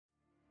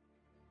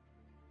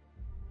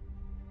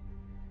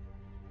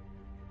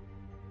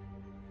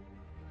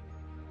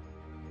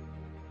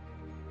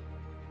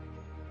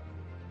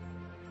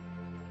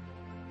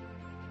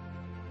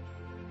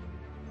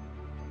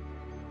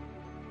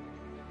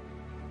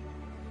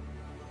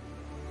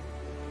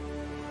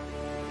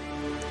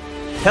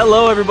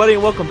Hello, everybody,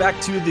 and welcome back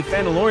to the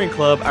Fandalorian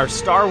Club, our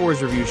Star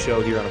Wars review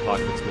show here on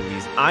Apocalypse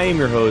Movies. I am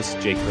your host,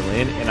 Jake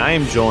Berlin, and I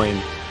am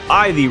joined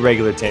by the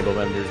regular table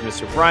members,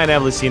 Mr. Brian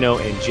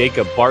Avellino and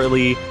Jacob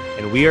Bartley,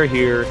 and we are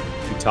here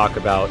to talk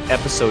about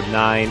Episode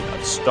 9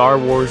 of Star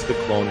Wars The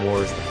Clone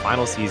Wars, the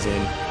final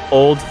season,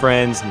 Old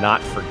Friends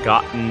Not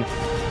Forgotten.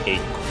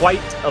 A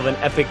quite of an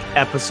epic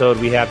episode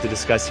we have to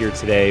discuss here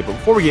today, but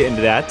before we get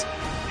into that,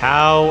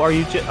 how are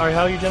you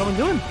gentlemen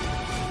doing?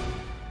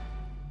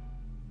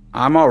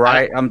 I'm all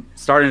right. I'm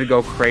starting to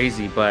go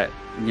crazy, but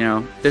you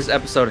know, this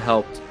episode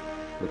helped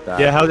with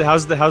that. Yeah,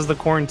 how's the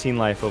quarantine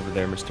life over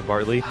there, Mr.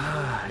 Bartley?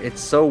 It's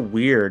so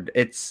weird.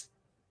 It's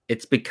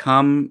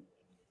become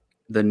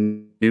the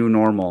new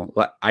normal.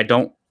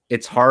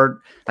 It's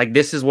hard. Like,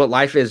 this is what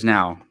life is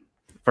now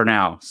for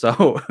now.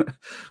 So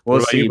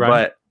we'll see,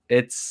 but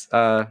it's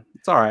all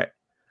right.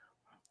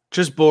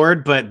 Just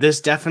bored, but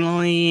this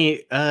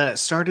definitely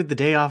started the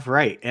day off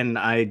right, and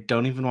I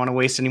don't even want to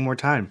waste any more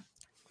time.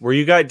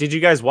 Did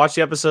you guys watch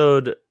the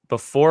episode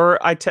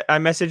before I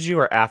messaged you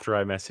or after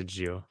I messaged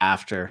you?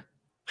 After.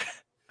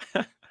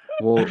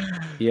 Well,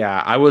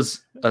 yeah, I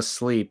was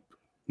asleep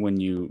when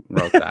you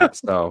wrote that,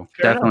 so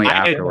definitely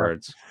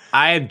afterwards.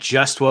 I had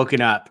just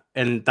woken up,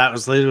 and that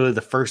was literally the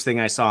first thing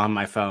I saw on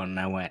my phone, and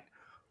I went,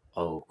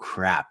 oh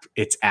crap,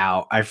 it's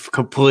out. I've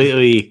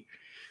completely,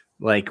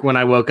 like, when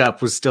I woke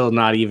up, was still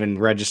not even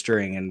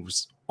registering, and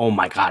was, oh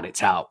my god,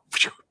 it's out.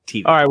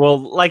 TV. All right, well,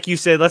 like you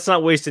said, let's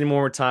not waste any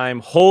more time.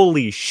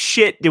 Holy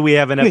shit, do we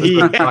have an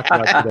episode to talk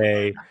about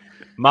today?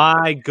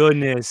 My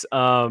goodness.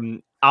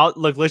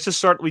 Let's just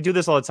start. We do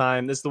this all the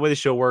time. This is the way the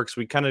show works.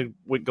 We kind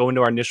of go into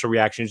our initial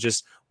reactions,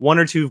 just one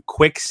or two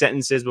quick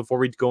sentences before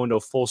we go into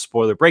a full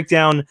spoiler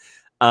breakdown.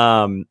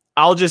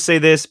 I'll just say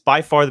this,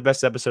 by far the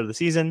best episode of the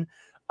season.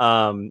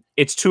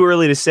 It's too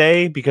early to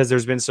say because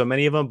there's been so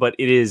many of them, but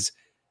it is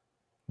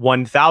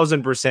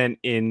 1000%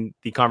 in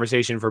the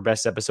conversation for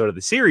best episode of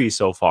the series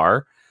so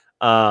far.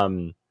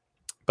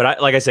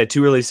 But like I said,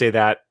 too early to say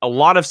that. A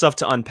lot of stuff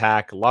to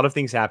unpack. A lot of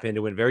things happened.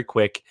 It went very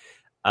quick.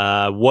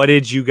 What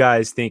did you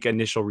guys think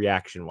initial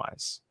reaction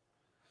wise?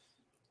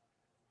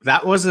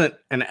 That wasn't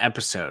an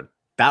episode.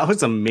 That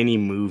was a mini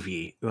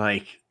movie.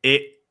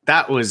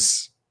 That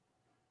was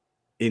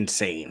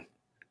insane.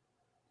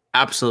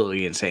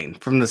 Absolutely insane.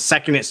 From the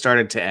second it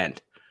started to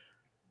end.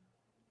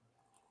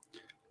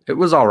 It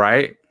was all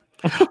right.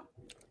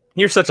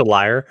 You're such a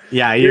liar.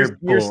 Yeah, you're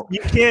bull.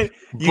 You're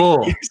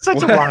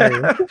such a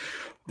liar.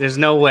 There's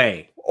no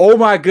way. Oh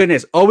my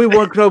goodness.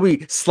 Obi-Wan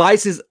Kenobi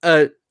slices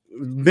a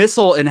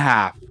missile in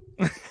half.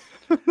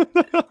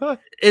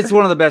 It's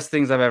one of the best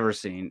things I've ever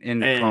seen in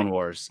Clone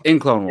Wars.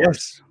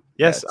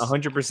 Yes,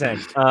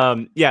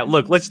 100%. Yeah,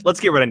 look, let's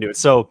get right into it.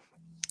 So,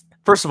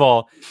 first of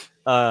all,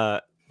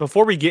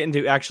 before we get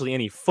into actually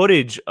any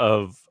footage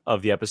of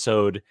the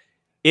episode,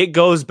 it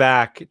goes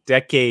back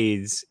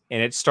decades,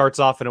 and it starts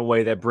off in a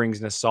way that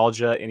brings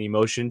nostalgia and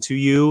emotion to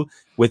you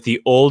with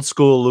the old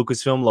school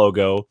Lucasfilm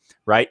logo,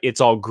 right?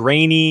 It's all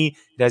grainy.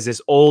 It has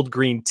this old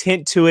green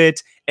tint to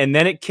it. And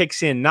then it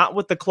kicks in, not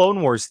with the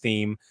Clone Wars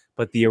theme,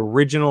 but the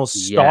original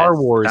Star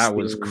Wars that theme,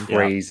 was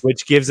crazy.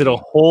 Which gives it a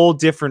whole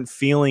different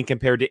feeling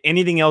compared to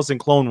anything else in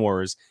Clone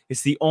Wars.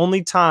 It's the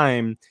only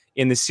time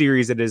in the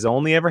series that has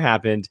only ever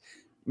happened,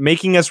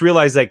 making us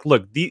realize, like,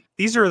 look,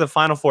 these are the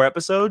final 4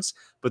 episodes,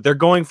 but they're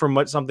going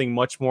for something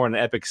much more on an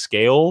epic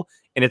scale,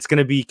 and it's going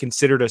to be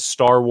considered a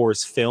Star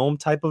Wars film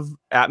type of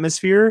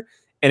atmosphere.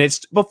 And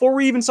it's before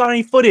we even saw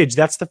any footage,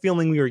 that's the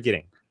feeling we were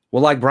getting.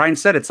 Well, like Brian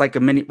said, it's like a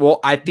mini. Well,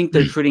 I think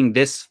they're treating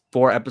this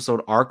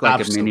 4-episode arc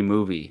like a mini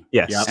movie.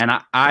 Yes, yep. And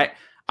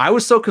I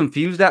was so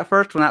confused at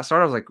first when that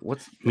started. I was like,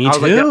 "What's?" Me I was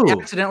too. Like, did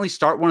I accidentally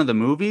start one of the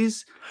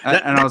movies, and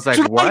I was like,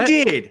 "What?" I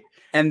did.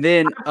 And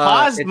then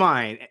paused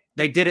mine.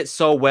 They did it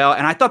so well,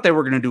 and I thought they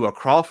were going to do a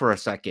crawl for a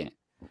second,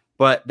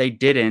 but they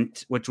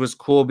didn't, which was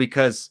cool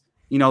because,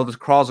 you know, the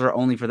crawls are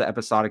only for the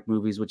episodic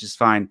movies, which is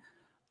fine.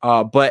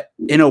 But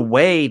in a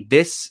way,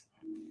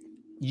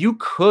 you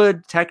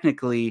could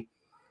technically,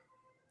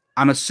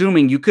 I'm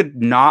assuming you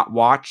could not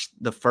watch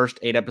the first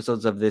 8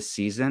 episodes of this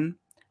season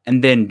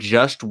and then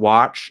just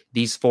watch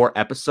these 4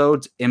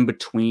 episodes in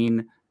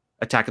between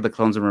Attack of the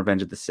Clones and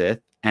Revenge of the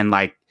Sith and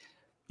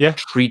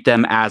treat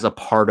them as a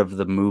part of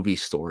the movie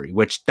story,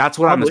 which that's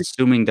what I'm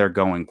assuming they're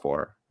going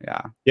for.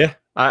 Yeah,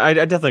 I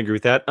definitely agree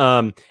with that.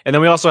 And then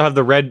we also have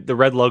the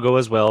red logo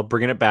as well,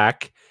 bringing it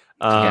back,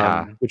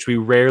 which we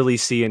rarely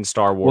see in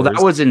Star Wars. Well,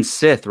 that was in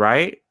Sith,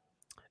 right?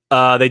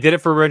 They did it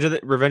for Revenge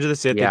of the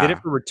Sith. Yeah. They did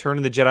it for Return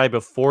of the Jedi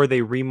before they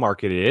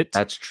remarketed it.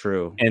 That's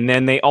true. And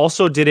then they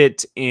also did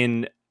it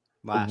in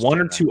one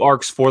or 2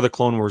 arcs for the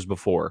Clone Wars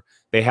before.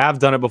 They have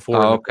done it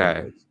before. Oh,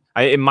 okay.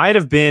 It might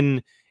have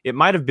been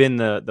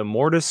the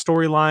Mortis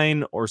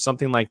storyline or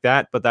something like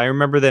that, but I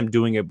remember them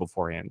doing it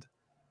beforehand.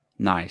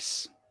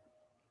 Nice.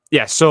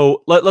 Yeah,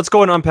 so let's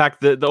go and unpack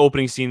the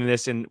opening scene in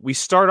this. And we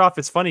start off,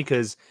 it's funny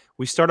because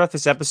we start off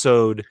this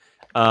episode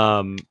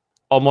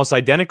almost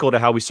identical to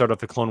how we start off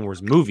the Clone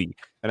Wars movie.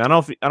 And I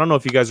don't know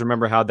if you guys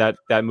remember how that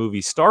movie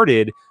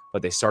started,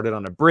 but they started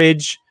on a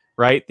bridge,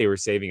 right? They were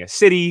saving a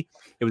city.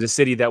 It was a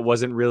city that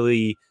wasn't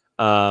really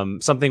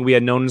something we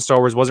had known in Star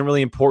Wars, wasn't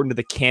really important to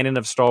the canon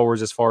of Star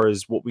Wars as far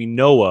as what we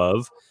know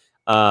of.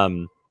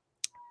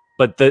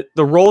 But the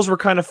roles were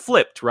kind of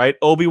flipped, right?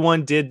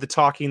 Obi-Wan did the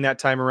talking that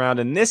time around,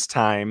 and this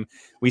time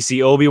we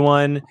see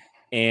Obi-Wan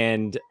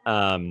and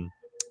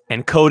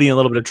Cody in a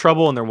little bit of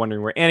trouble, and they're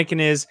wondering where Anakin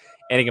is.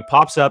 Anakin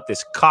pops up,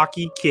 this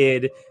cocky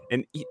kid,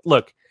 and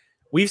look,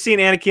 we've seen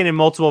Anakin in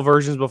multiple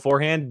versions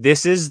beforehand.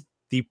 This is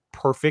the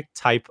perfect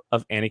type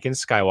of Anakin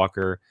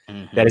Skywalker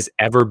that has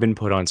ever been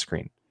put on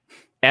screen.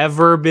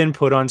 Ever been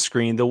put on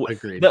screen. The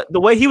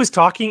way he was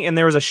talking, and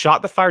there was a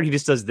shot that fired, he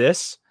just does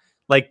this.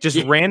 Like,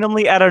 just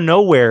randomly out of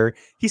nowhere.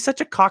 He's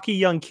such a cocky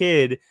young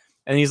kid.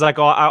 And he's like,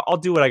 oh, I'll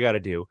do what I got to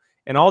do.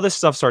 And all this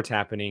stuff starts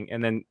happening.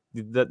 And then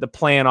the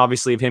plan,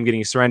 obviously, of him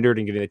getting surrendered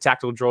and getting the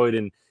tactical droid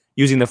and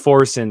using the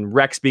Force and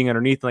Rex being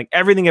underneath. Like,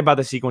 everything about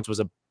the sequence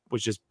was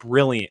just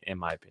brilliant, in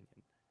my opinion.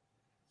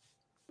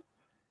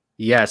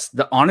 Yes.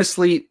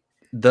 Honestly,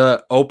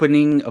 the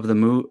opening of the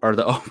movie, or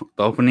the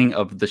opening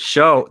of the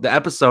show, the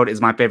episode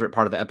is my favorite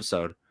part of the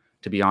episode.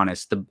 To be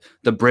honest,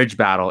 the bridge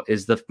battle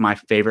is my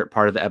favorite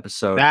part of the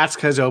episode. That's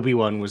because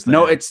Obi-Wan was there.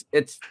 No, it's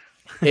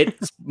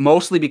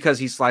mostly because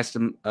he sliced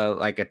him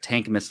like a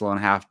tank missile in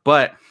half.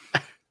 But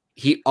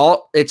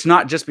it's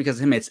not just because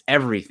of him. It's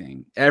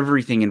everything.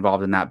 Everything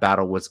involved in that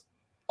battle was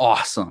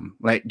awesome.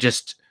 Like,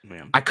 just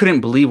I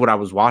couldn't believe what I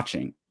was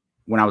watching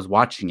when I was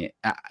watching it.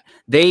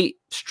 They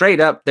straight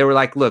up, they were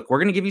like, "Look, we're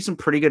gonna give you some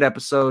pretty good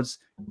episodes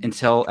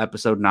until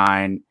episode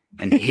 9,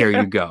 and here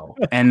you go."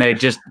 And they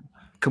just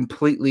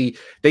completely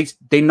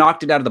they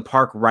knocked it out of the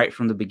park right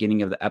from the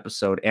beginning of the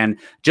episode. And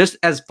just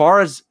as far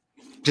as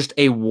just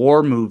a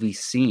war movie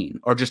scene,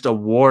 or just a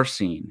war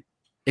scene,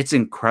 it's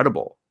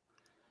incredible.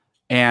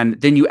 And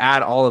then you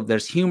add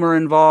there's humor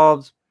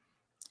involved.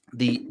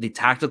 The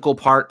tactical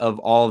part of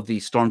all of the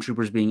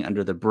stormtroopers being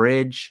under the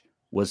bridge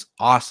was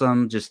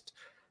awesome.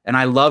 And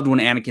I loved when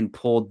Anakin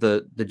pulled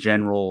the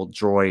general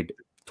droid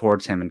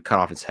towards him and cut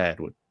off his head.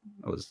 It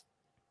was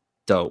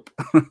dope.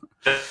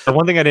 The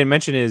one thing I didn't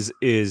mention is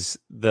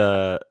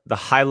the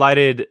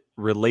highlighted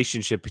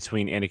relationship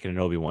between Anakin and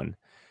Obi-Wan.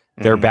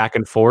 They're back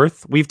and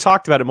forth. We've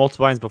talked about it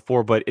multiple times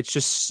before, but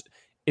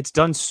it's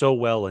done so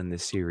well in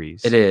this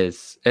series. It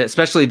is,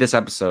 especially this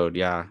episode.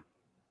 Yeah,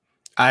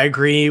 I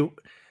agree.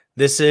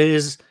 This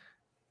is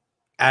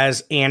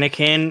as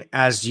Anakin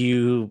as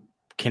you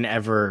can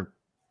ever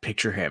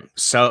picture him.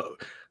 So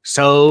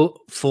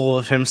full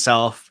of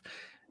himself.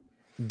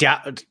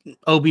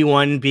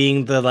 Obi-Wan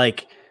being the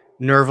like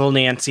Nerval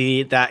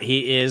Nancy that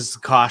he is,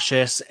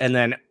 cautious, and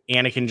then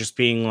Anakin just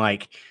being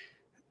like,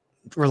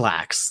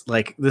 relax,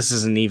 like this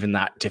isn't even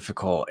that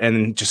difficult,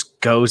 and just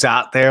goes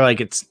out there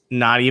like it's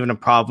not even a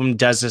problem,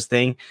 does this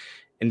thing,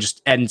 and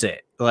just ends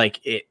it. Like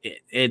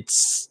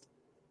it's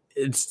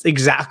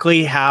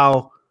exactly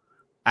how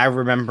I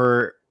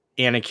remember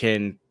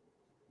Anakin,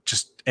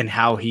 just, and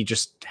how he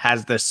just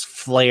has this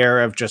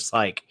flair of just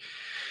like,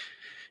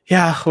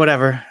 yeah,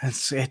 whatever.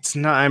 It's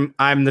not.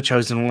 I'm the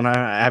chosen one.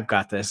 I've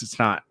got this. It's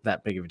not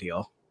that big of a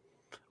deal.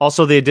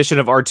 Also, the addition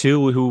of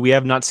R2, who we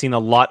have not seen a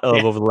lot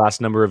of over the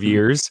last number of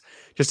years.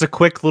 Just a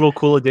quick little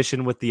cool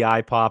addition with the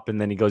eye pop,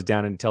 and then he goes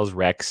down and tells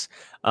Rex.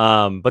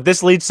 But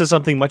this leads to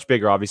something much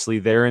bigger. Obviously,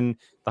 they're in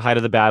the height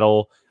of the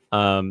battle.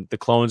 The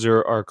clones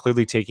are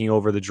clearly taking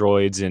over the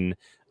droids, and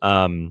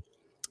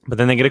but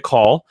then they get a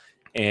call,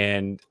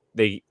 and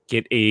they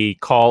get a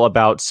call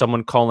about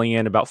someone calling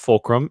in about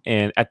Fulcrum.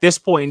 And at this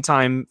point in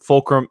time,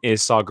 Fulcrum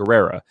is Saw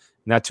Gerrera. And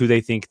that's who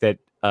they think that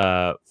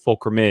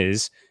Fulcrum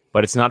is.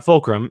 But it's not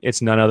Fulcrum.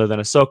 It's none other than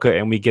Ahsoka.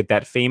 And we get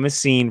that famous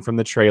scene from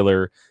the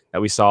trailer that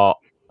we saw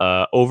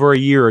over a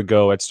year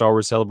ago at Star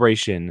Wars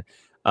Celebration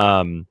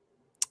of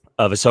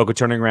Ahsoka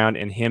turning around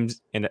and him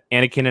and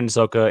Anakin and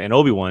Ahsoka and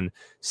Obi-Wan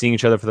seeing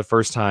each other for the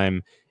first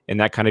time, and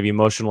that kind of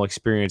emotional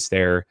experience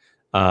there.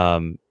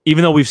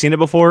 Even though we've seen it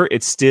before,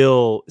 it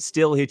still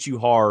hits you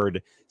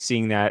hard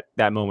seeing that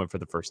moment for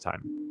the first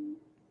time.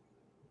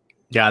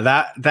 Yeah,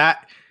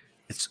 that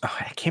it's. Oh,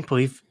 I can't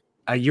believe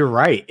you're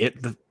right.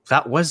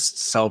 That was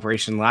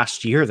Celebration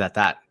last year.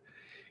 God,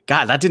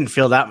 that didn't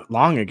feel that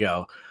long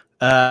ago.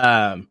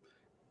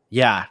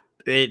 Yeah,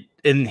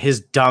 in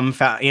his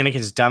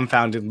Anakin's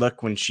dumbfounded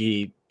look when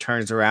she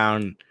turns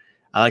around.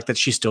 I like that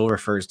she still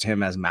refers to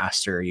him as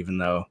master, even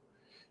though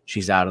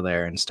she's out of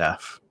there and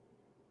stuff.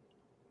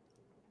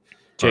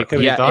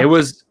 Jacob, yeah,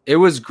 it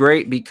was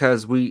great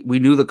because we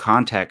knew the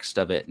context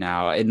of it.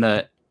 Now in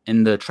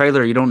the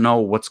trailer, you don't know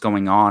what's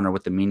going on or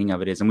what the meaning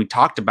of it is, and we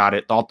talked about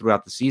it all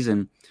throughout the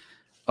season.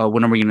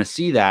 When are we going to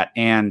see that?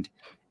 And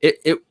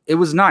it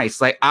was nice.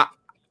 Like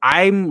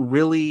I'm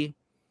really,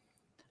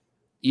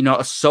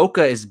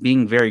 Ahsoka is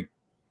being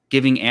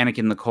giving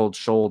Anakin the cold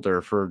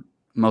shoulder for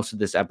most of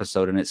this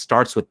episode, and it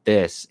starts with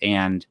this,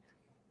 and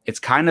it's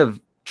kind of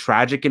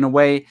tragic in a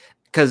way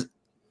because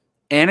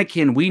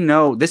Anakin, we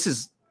know this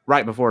is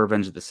right before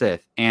Revenge of the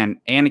Sith, and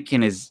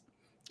Anakin is,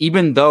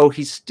 even though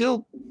he's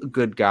still a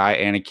good guy,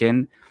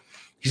 Anakin,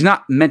 he's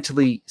not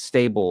mentally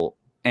stable,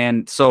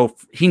 and so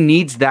he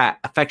needs that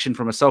affection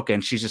from Ahsoka,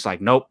 and she's just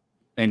like, nope,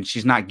 and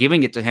she's not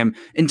giving it to him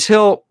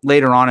until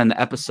later on in the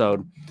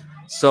episode.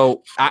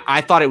 So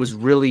I thought it was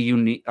really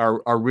unique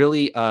or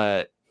really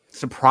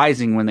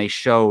surprising when they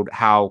showed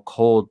how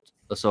cold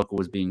Ahsoka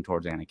was being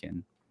towards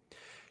Anakin.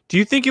 Do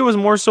you think it was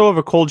more so of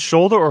a cold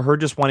shoulder or her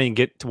just wanting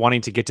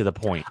to get to the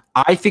point?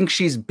 I think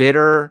she's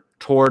bitter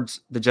towards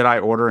the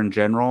Jedi Order in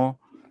general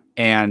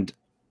and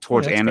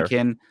towards Anakin.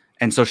 Fair.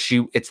 And so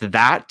it's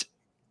that,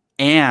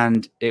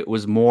 and it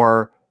was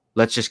more,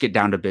 let's just get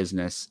down to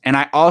business. And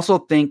I also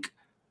think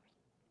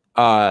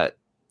Bo-Katan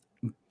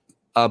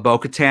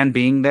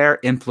being there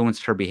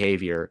influenced her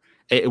behavior.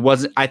 It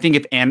wasn't, I think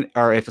if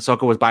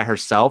Ahsoka was by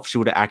herself, she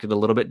would have acted a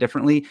little bit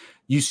differently.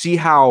 You see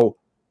how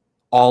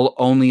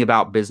only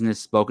about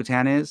business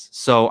Bo-Katan is.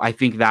 So I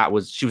think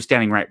she was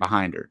standing right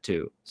behind her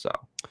too. So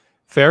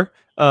fair.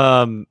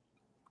 Go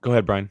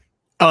ahead, Brian.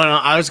 Oh no,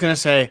 I was gonna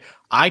say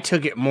I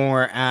took it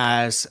more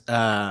as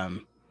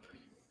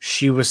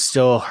she was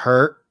still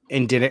hurt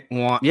and didn't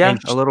want. Yeah,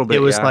 a little bit.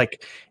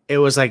 It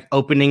was like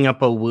opening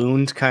up a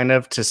wound, kind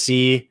of, to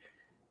see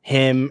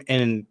him,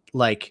 and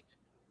like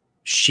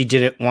she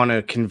didn't want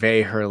to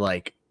convey her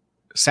like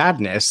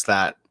sadness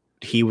that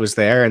he was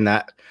there and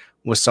that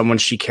was someone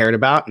she cared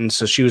about, and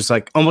so she was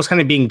like almost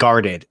kind of being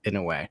guarded in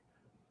a way.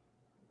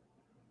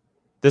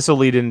 This will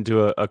lead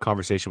into a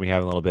conversation we have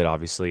in a little bit,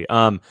 obviously.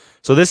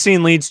 So this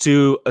scene leads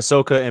to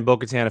Ahsoka and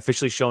Bo-Katan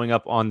officially showing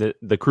up on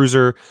the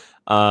cruiser,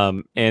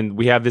 and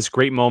we have this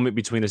great moment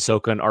between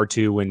Ahsoka and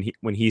R2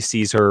 when he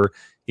sees her.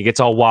 He gets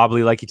all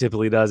wobbly like he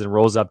typically does and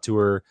rolls up to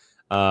her,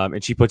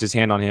 and she puts his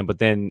hand on him. But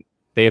then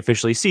they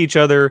officially see each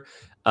other,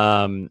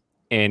 and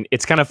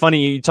it's kind of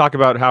funny. You talk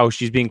about how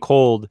she's being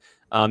cold.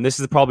 This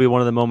is probably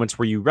one of the moments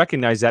where you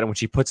recognize that when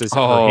she puts her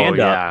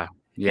hand up.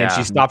 Yeah. And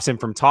she stops him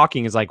from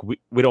talking. Is like,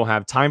 we don't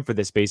have time for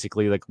this,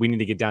 basically. Like, we need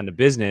to get down to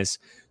business.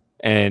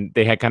 And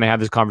they kind of have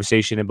this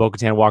conversation, and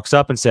Bo-Katan walks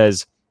up and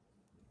says,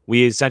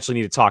 we essentially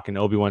need to talk. And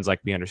Obi-Wan's like,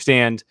 we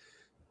understand.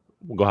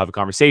 We'll go have a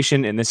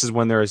conversation. And this is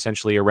when they're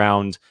essentially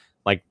around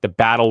like the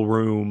battle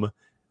room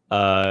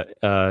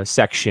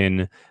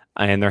section,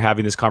 and they're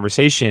having this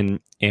conversation.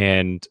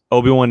 And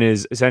Obi-Wan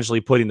is essentially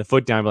putting the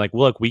foot down, like,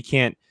 look,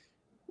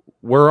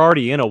 we're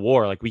already in a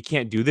war. Like, we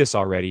can't do this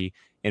already.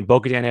 And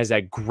Bo-Katan has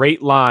that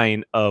great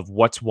line of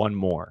what's one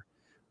more?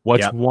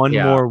 What's one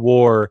more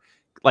war?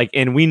 Like,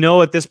 and we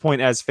know at this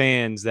point as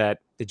fans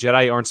that the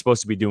Jedi aren't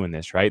supposed to be doing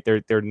this, right?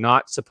 They're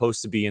not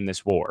supposed to be in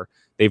this war.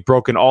 They've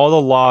broken all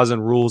the laws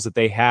and rules that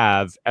they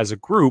have as a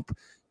group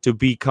to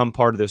become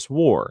part of this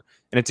war.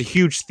 And it's a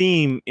huge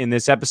theme in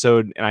this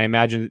episode, and I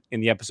imagine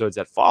in the episodes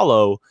that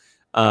follow,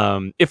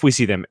 if we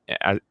see them,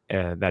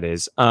 that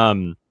is,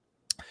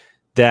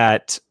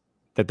 that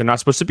they're not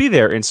supposed to be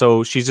there. And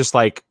so she's just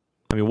like,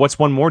 I mean, what's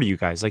one more to you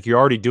guys? Like, you're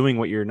already doing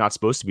what you're not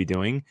supposed to be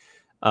doing.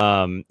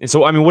 And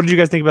so, I mean, what did you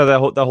guys think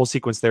about that whole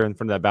sequence there in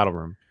front of that battle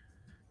room?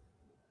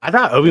 I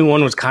thought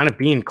Obi-Wan was kind of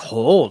being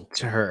cold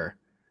to her.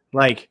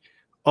 Like,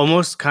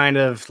 almost kind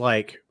of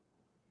like,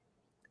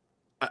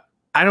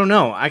 I don't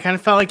know. I kind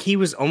of felt like he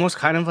was almost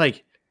kind of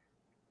like,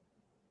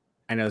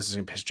 I know this is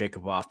going to piss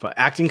Jacob off, but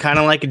acting kind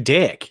of like a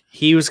dick.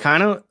 He was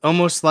kind of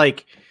almost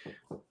like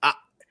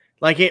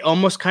it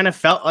almost kind of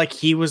felt like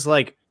he was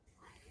like,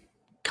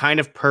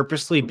 kind of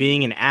purposely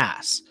being an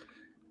ass.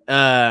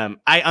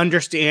 I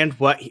understand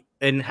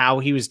and how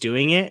he was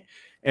doing it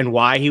and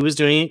why he was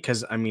doing it,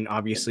 because I mean,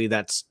 obviously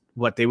that's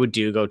what they would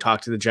do, go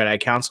talk to the Jedi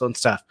Council and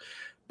stuff.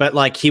 But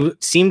like, he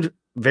seemed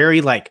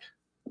very like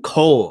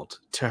cold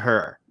to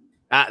her.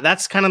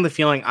 That's kind of the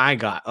feeling I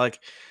got.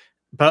 Like,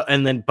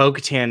 and then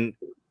Bo-Katan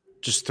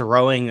just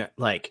throwing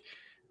like,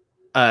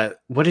 I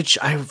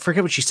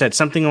forget what she said,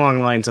 something along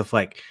the lines of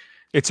like,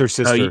 it's her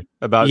sister.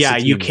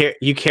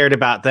 You cared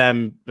about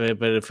them,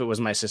 but if it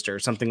was my sister or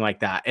something like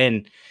that,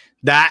 and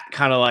that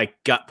kind of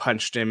like gut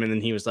punched him, and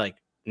then he was like,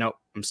 "Nope,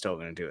 I'm still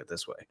going to do it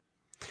this way."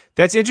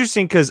 That's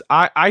interesting because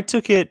I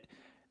took it.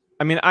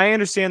 I mean, I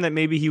understand that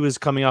maybe he was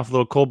coming off a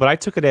little cold, but I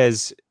took it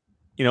as,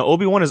 you know,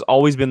 Obi-Wan has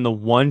always been the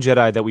one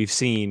Jedi that we've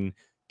seen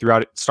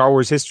throughout Star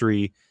Wars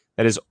history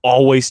that has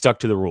always stuck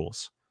to the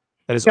rules.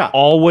 That is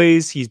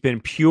always, he's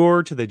been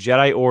pure to the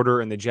Jedi Order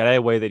and the Jedi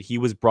way that he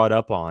was brought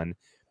up on.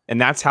 And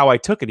that's how I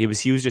took it. He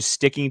was just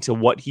sticking to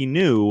what he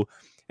knew.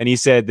 And he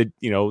said that,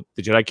 you know,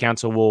 the Jedi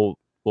Council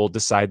will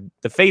decide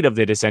the fate of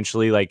it,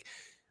 essentially. Like,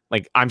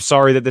 I'm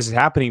sorry that this is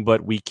happening,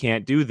 but we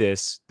can't do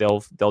this.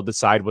 They'll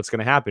decide what's going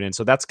to happen. And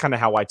so that's kind of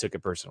how I took it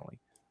personally.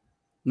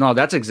 No,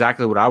 that's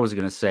exactly what I was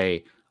going to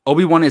say.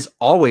 Obi-Wan is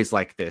always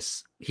like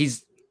this.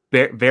 He's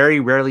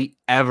very rarely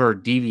ever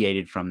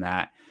deviated from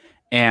that.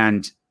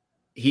 And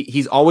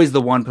he's always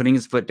the one putting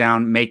his foot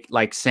down,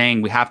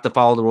 saying we have to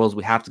follow the rules,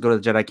 we have to go to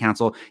the Jedi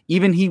Council.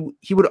 Even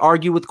he would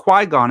argue with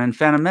Qui-Gon and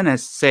Phantom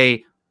Menace,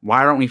 say,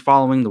 why aren't we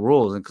following the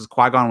rules? And because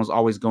Qui-Gon was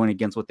always going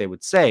against what they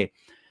would say.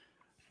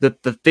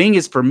 The thing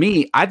is, for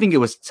me, I think it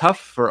was tough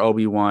for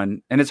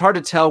Obi-Wan, and it's hard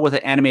to tell with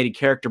an animated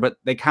character, but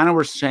they kind of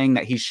were saying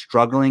that he's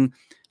struggling.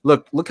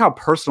 Look how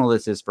personal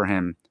this is for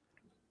him.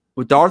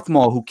 With Darth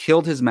Maul, who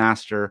killed his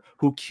master,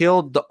 who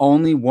killed the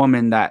only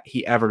woman that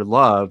he ever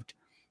loved,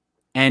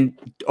 And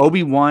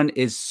Obi-Wan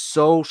is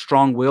so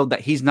strong-willed that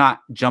he's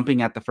not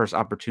jumping at the first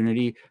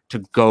opportunity to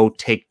go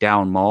take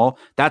down Maul.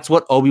 That's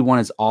what Obi-Wan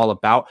is all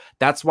about.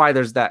 That's why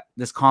there's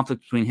this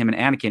conflict between him and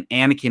Anakin.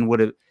 Anakin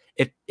would have,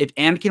 if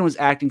Anakin was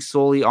acting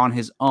solely on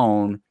his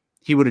own,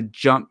 he would have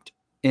jumped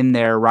in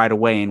there right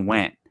away and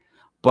went.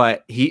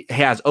 But he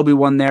has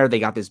Obi-Wan there. They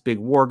got this big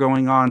war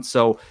going on.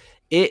 So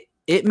it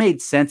made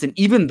sense. And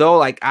even though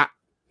like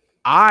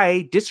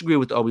I disagree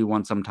with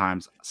Obi-Wan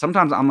sometimes.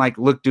 Sometimes I'm like,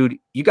 look, dude,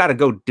 you got to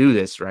go do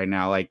this right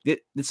now. Like,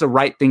 it's the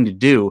right thing to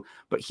do.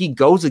 But he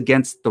goes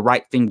against the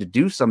right thing to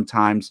do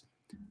sometimes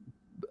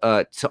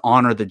to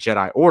honor the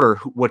Jedi Order,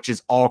 which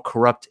is all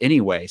corrupt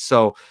anyway.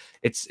 So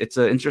it's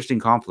an interesting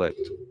conflict.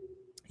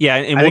 Yeah,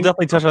 and we'll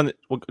definitely touch on.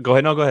 Go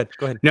ahead. No, go ahead.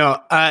 Go ahead. No,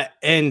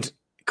 and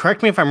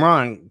correct me if I'm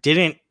wrong.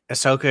 Didn't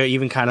Ahsoka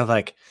even kind of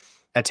like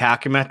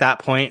attack him at that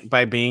point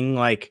by being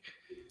like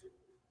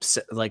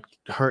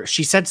her?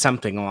 She said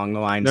something along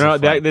the lines. No,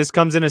 of like, this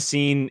comes in a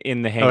scene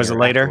in the hangar. is it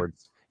later?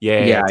 Afterwards.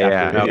 Yeah.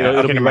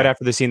 It'll be right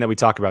after the scene that we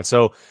talk about.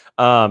 So,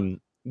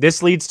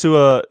 this leads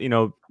to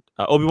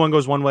Obi-Wan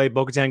goes one way,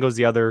 Bo-Katan goes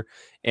the other,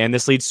 and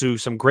this leads to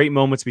some great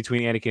moments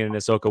between Anakin and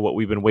Ahsoka. What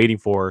we've been waiting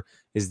for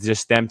is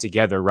just them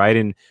together, right?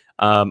 And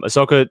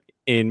Ahsoka,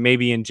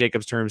 in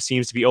Jacob's terms,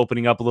 seems to be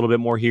opening up a little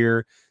bit more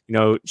here.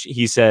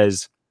 He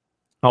says,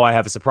 "Oh, I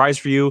have a surprise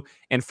for you."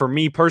 And for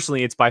me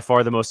personally, it's by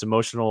far the most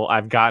emotional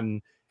I've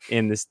gotten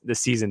in this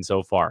season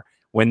so far.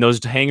 When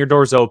those hangar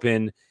doors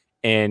open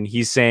and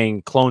he's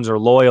saying clones are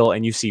loyal,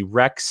 and you see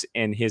Rex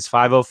and his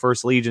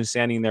 501st Legion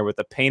standing there with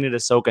the painted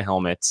Ahsoka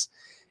helmets,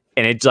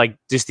 and it's like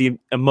just the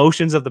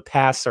emotions of the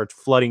past start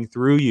flooding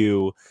through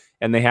you.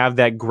 And they have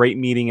that great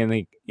meeting, and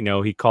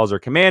he calls her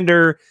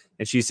Commander,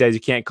 and she says,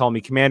 "You can't call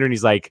me Commander," and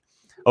he's like,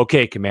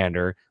 "Okay,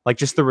 Commander." Like,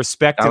 just the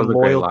respect and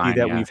loyalty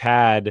that we've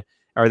had,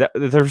 or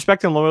the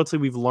respect and loyalty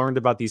we've learned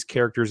about these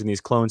characters and these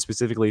clones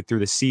specifically through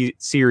the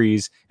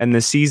series and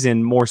the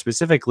season more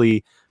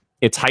specifically,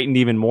 it's heightened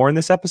even more in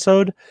this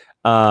episode.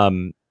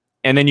 And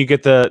then you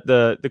get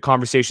the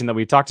conversation that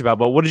we talked about.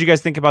 But what did you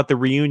guys think about the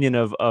reunion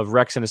of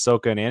Rex and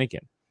Ahsoka and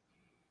Anakin?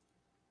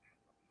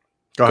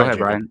 Go ahead,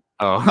 Brian.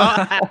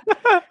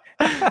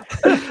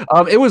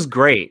 Oh, it was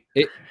great.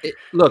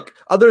 Look,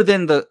 other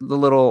than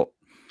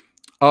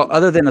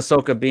other than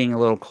Ahsoka being a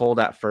little cold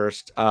at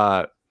first,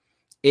 I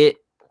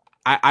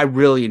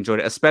really enjoyed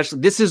it. Especially,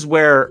 this is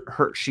where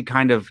she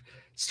kind of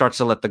starts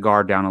to let the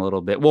guard down a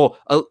little bit. Well,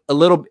 a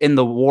little in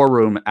the war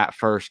room at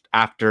first,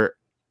 after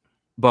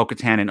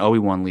Bo-Katan and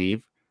Obi-Wan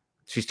leave,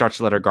 she starts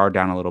to let her guard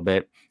down a little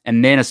bit,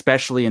 and then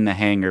especially in the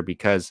hangar,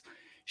 because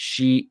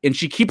she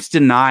keeps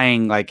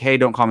denying, like, "Hey,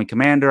 don't call me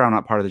Commander. I'm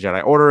not part of the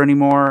Jedi Order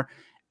anymore."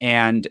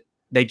 And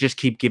they just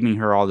keep giving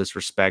her all this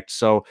respect.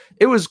 So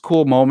it was a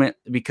cool moment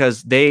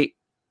because Anakin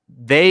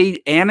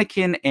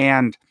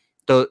and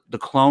the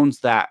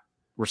clones that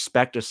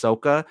respect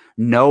Ahsoka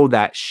know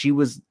that she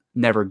was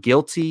never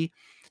guilty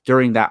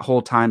during that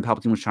whole time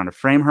Palpatine was trying to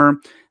frame her.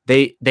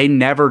 They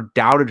never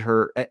doubted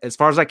her. As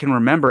far as I can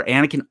remember,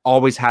 Anakin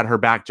always had her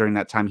back during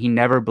that time. He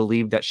never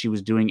believed that she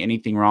was doing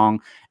anything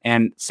wrong.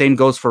 And same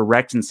goes for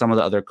Rex and some of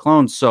the other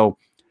clones. So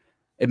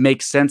it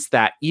makes sense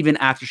that even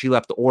after she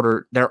left the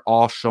Order, they're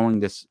all showing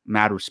this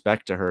mad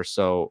respect to her.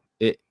 So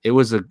it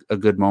was a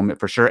good moment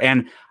for sure.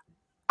 And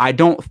I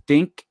don't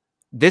think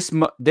this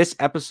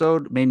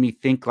episode made me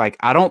think, like,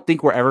 I don't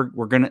think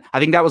we're gonna. I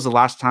think that was the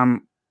last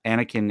time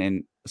Anakin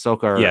and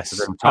Ahsoka are going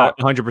to talk.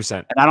 100%.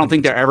 And I don't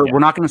think they're ever. Yeah. We're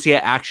not going to see an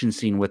action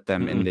scene with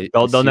them in the.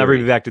 They'll never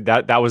be back to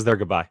that. That was their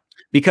goodbye.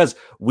 Because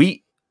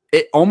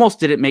it almost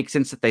didn't make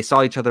sense that they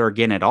saw each other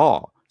again at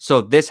all. So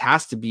this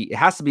has to be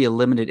a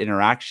limited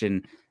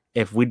interaction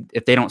if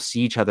they don't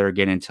see each other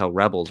again until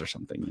Rebels or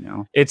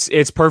something,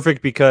 It's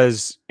perfect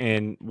because,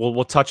 and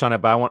we'll touch on it,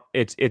 but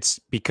it's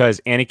because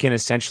Anakin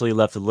essentially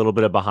left a little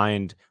bit of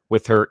behind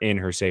with her in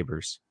her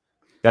sabers.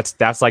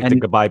 That's like the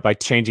goodbye by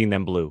changing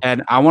them blue.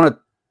 And I want to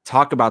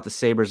talk about the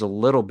sabers a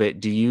little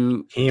bit.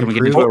 Can we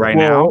get into it right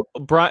now?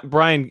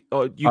 Brian,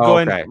 you go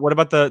ahead. What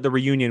about the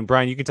reunion?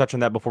 Brian, you can touch on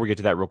that before we get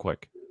to that real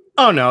quick.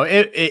 Oh no,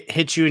 it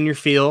hits you in your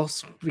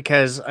feels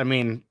because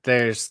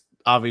there's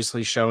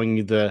obviously showing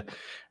you the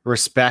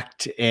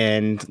respect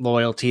and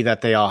loyalty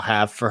that they all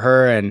have for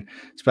her, and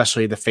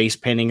especially the face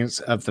paintings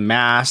of the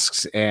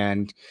masks.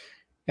 And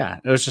yeah,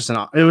 it was just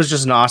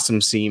an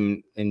awesome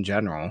scene in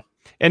general.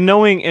 And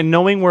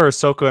knowing where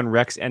Ahsoka and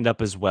Rex end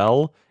up as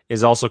well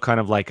is also kind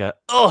of like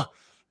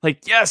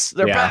yes,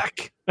 they're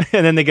back.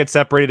 And then they get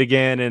separated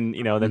again, and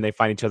then they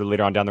find each other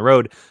later on down the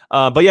road.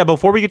 But yeah,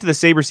 before we get to the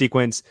saber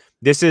sequence,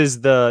 this is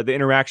the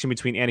interaction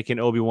between Anakin,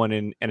 Obi-Wan,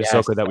 and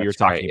Ahsoka that we were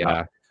talking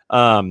about.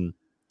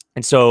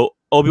 And so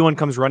Obi-Wan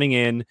comes running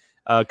in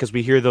because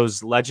we hear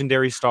those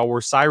legendary Star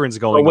Wars sirens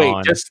going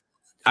on.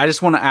 I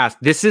just want to ask,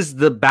 this is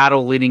the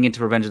battle leading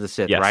into Revenge of the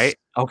Sith, yes. right?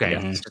 Okay,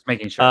 just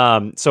making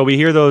sure. So we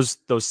hear those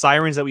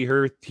sirens that we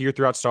hear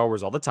throughout Star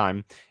Wars all the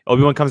time.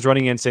 Obi-Wan comes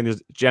running in saying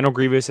there's General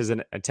Grievous has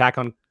an attack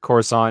on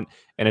Coruscant,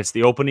 and it's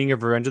the opening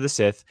of Revenge of the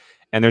Sith.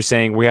 And they're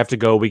saying we have to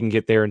go, we can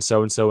get there in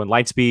so in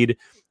light speed.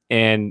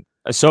 And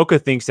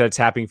Ahsoka thinks that it's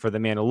happening for the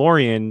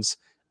Mandalorians,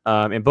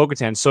 and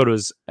Bo-Katan. So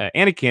does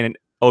Anakin. And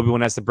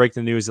Obi-Wan has to break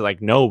the news that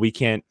like, no, we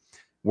can't.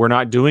 We're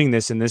not doing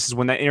this. And this is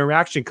when that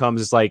interaction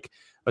comes. It's like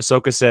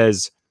Ahsoka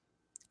says,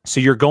 so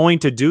you're going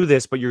to do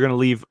this, but you're going to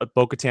leave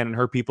Bo-Katan and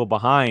her people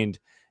behind.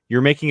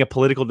 You're making a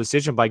political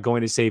decision by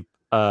going to save.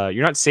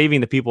 You're not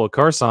saving the people of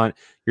Coruscant.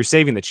 You're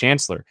saving the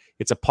Chancellor.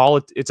 It's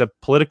a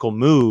political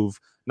move,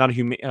 not a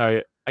human.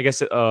 I guess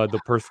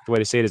the perfect way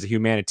to say it is a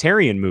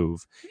humanitarian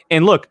move.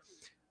 And look,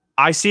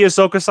 I see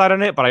Ahsoka's side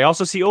on it, but I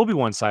also see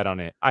Obi-Wan's side on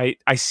it. I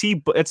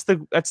see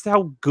that's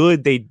how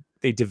good they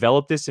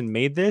developed this and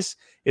made this,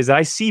 is that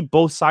I see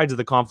both sides of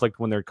the conflict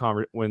when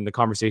the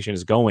conversation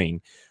is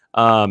going.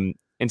 And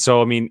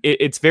so, I mean,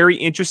 it's very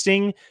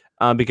interesting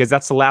because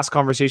that's the last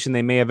conversation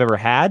they may have ever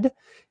had.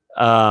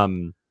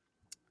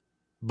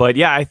 But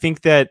yeah, I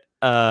think that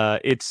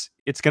it's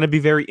going to be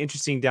very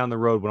interesting down the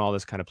road when all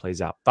this kind of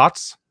plays out.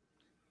 Thoughts?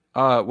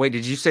 Wait,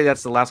 did you say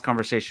that's the last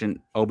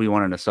conversation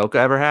Obi-Wan and Ahsoka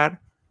ever had?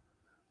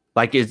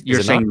 Like,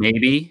 you're saying not?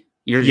 Maybe?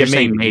 You're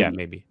saying maybe. Yeah,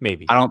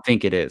 maybe. I don't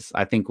think it is.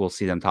 I think we'll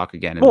see them talk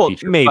again in the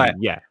future. Maybe, but,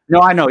 yeah. No,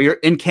 I know. You're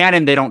in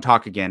canon, they don't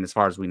talk again, as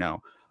far as we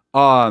know.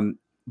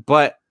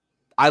 But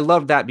I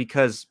love that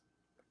because,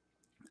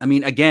 I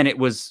mean, again, it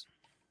was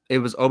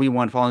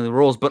Obi-Wan following the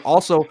rules, but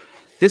also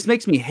this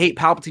makes me hate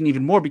Palpatine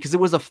even more because it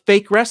was a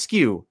fake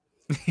rescue.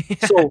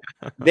 So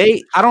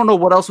I don't know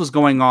what else was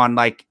going on.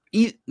 Like,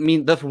 I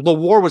mean, the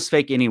war was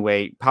fake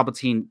anyway.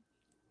 Palpatine,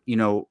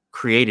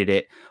 created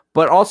it.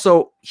 But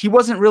also, he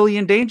wasn't really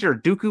in danger.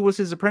 Dooku was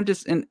his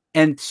apprentice,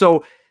 and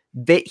so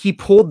he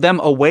pulled them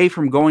away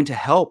from going to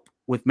help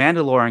with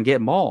Mandalore and get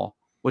Maul,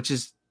 which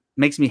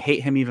makes me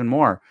hate him even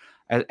more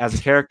as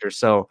a character.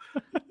 So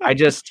I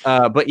just,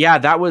 but yeah,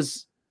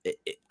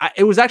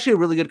 it was actually a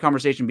really good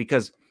conversation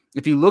because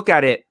if you look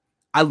at it,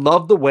 I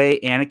love the way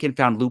Anakin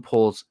found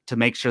loopholes to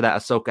make sure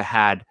that Ahsoka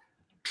had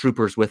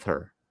troopers with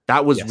her.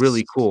 That was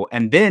really cool.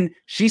 And then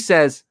she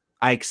says,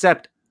 "I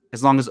accept."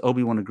 As long as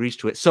Obi-Wan agrees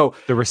to it. So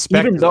the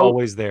respect is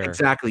always there.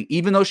 Exactly.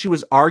 Even though she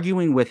was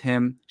arguing with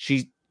him,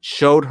 she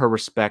showed her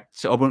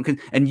respect to Obi-Wan.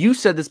 And you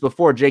said this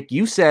before, Jake.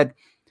 You said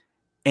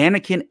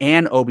Anakin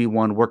and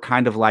Obi-Wan were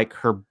kind of like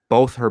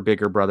both her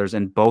bigger brothers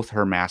and both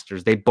her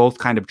masters. They both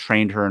kind of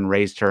trained her and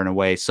raised her in a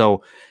way.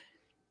 So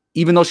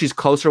even though she's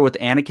closer with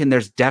Anakin,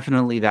 there's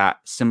definitely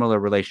that similar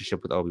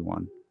relationship with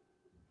Obi-Wan.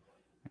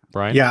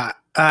 Brian? Yeah.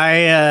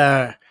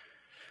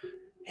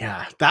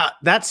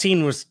 That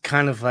scene was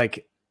kind of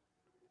like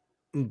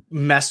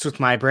messed with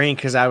my brain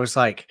because I was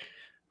like,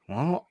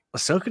 well,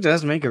 Ahsoka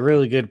does make a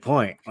really good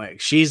point. Like,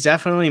 she's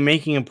definitely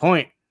making a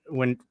point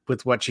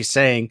with what she's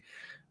saying,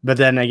 but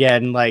then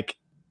again, like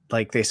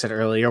they said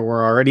earlier,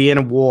 we're already in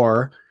a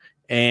war,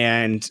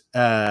 and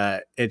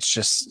it's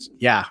just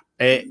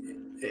it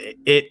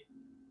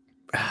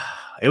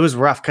was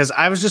rough because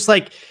I was just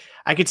like,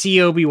 I could see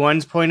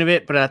Obi-Wan's point of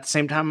it, but at the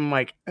same time, I'm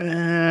like,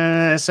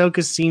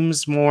 Ahsoka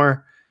seems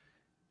more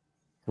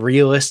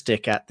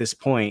realistic at this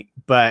point,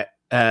 but.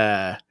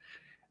 To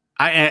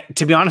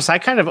be honest, I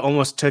kind of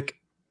almost took,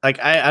 like,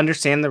 I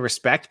understand the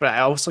respect, but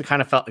I also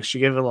kind of felt like she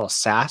gave a little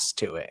sass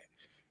to it.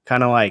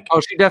 Kind of like, oh,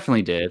 she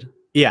definitely did.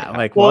 Yeah.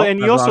 Like, well, and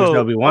you also,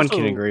 Obi-Wan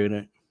can agree with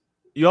it.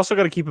 You also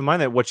got to keep in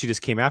mind that what she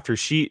just came after,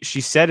 she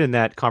said in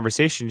that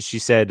conversation, she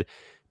said,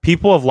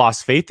 people have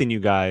lost faith in you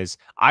guys.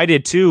 I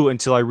did too,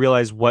 until I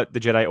realized what the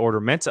Jedi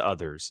Order meant to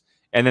others.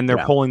 And then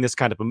they're pulling this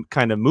kind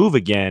of move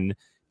again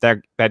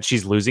that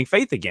she's losing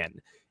faith again.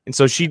 And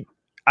so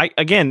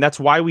again, that's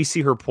why we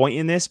see her point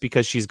in this,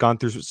 because she's gone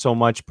through so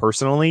much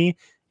personally,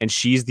 and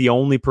she's the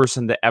only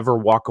person to ever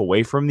walk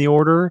away from the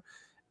Order.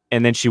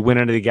 And then she went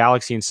into the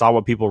galaxy and saw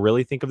what people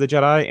really think of the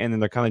Jedi. And then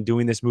they're kind of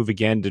doing this move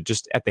again to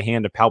just at the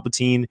hand of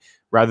Palpatine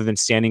rather than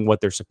standing what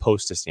they're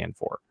supposed to stand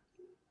for.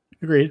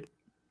 Agreed.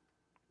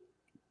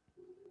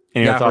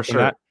 Any thoughts on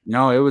that?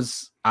 No, it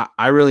was,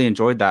 I really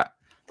enjoyed that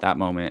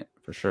moment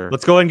for sure.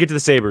 Let's go ahead and get to the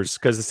sabers,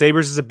 because the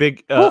sabers is a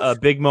big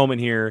moment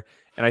here.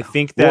 And I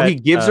think that he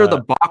gives her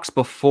the box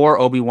before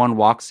Obi-Wan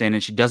walks in,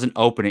 and she doesn't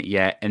open it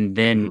yet. And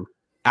then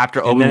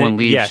after Obi-Wan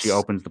leaves, she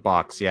opens the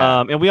box.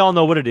 Yeah. And we all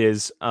know what it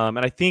is. And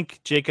I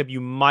think, Jacob,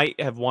 you might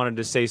have wanted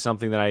to say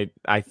something that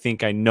I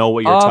think I know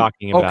what you're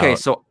talking about. Okay,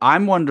 so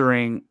I'm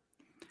wondering,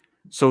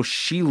 so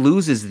she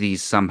loses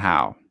these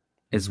somehow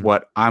is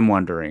what I'm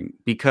wondering,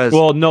 because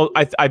well, no,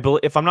 I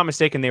believe, if I'm not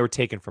mistaken, they were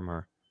taken from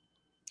her.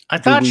 I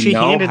thought she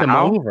handed them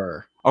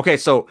over. Okay,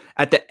 so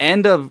at the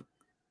end of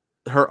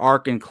her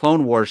arc in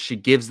Clone Wars, she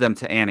gives them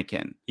to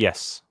Anakin.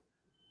 Yes.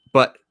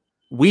 But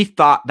we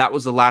thought that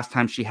was the last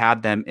time she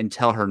had them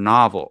until her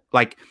novel.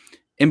 Like,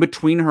 in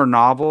between her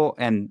novel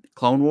and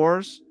Clone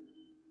Wars,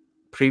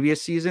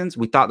 previous seasons,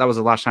 we thought that was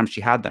the last time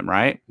she had them,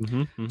 right?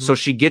 So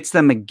she gets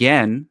them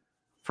again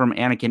from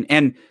Anakin.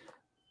 And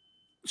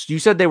you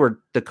said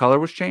the color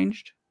was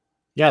changed?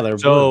 Yeah, they're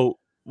blue.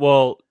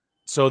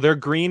 So they're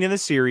green in the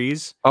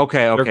series.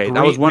 Okay. I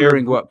was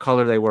wondering what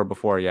color they were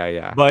before.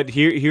 Yeah. But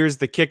here's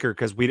the kicker,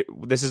 because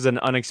this is an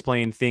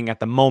unexplained thing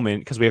at the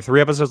moment, because we have 3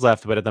 episodes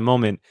left. But at the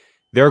moment,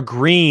 they're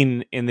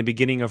green in the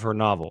beginning of her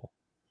novel.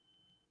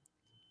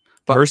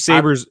 But her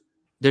sabers,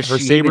 Does Her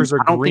she sabers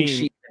are I don't think green.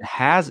 she even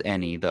has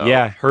any though.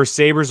 Yeah, her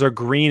sabers are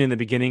green in the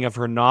beginning of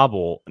her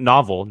novel,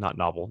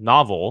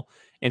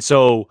 and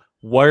so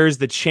where's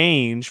the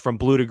change from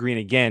blue to green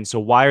again? So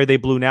why are they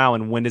blue now,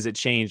 and when does it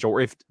change,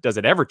 or if does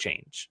it ever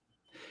change?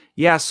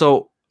 Yeah,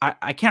 so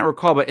I can't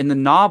recall, but in the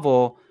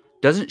novel,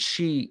 doesn't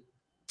she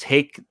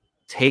take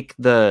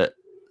the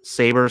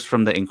sabers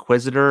from the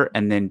Inquisitor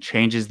and then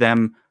changes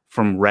them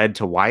from red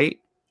to white?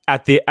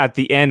 At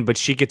the end, but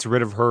she gets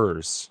rid of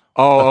hers.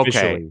 Oh, okay.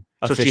 Officially.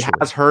 So she Officially.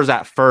 has hers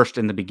at first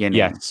in the beginning.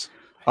 Yes.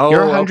 Oh,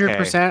 You're okay.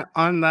 100%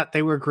 on that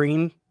they were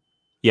green?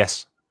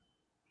 Yes.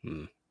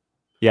 Hmm.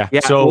 Yeah. Yeah.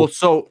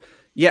 So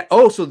yeah.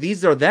 Oh, so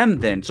these are them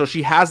then. So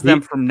she has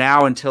them from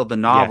now until the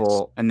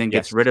novel, and then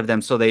gets Yes. rid of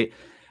them.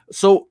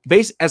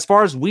 As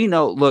far as we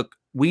know, look,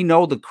 we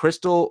know the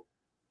crystal.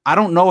 I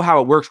don't know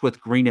how it works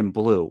with green and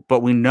blue,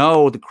 but we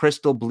know the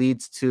crystal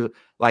bleeds to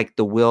like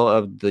the will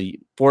of the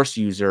Force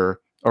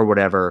user or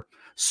whatever.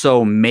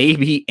 So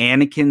maybe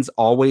Anakin's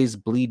always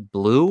bleed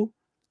blue,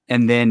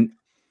 and then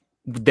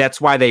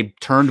that's why they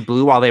turned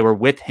blue while they were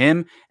with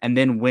him. And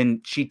then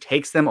when she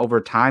takes them over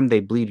time, they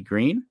bleed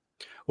green.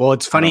 Well,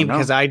 it's funny don't know.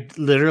 because I've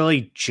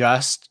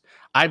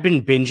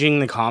been binging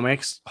the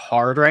comics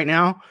hard right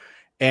now,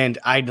 and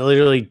I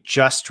literally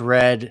just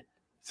reread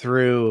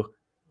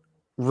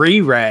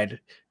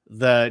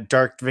the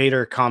Darth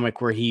Vader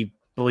comic where he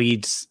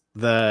bleeds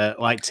the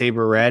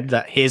lightsaber red,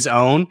 that his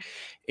own,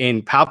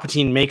 and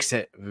Palpatine makes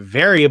it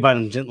very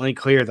abundantly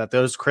clear that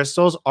those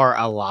crystals are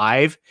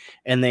alive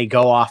and they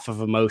go off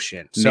of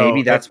emotion. So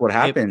Maybe that's what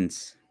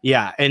happens.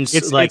 Yeah, and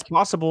it's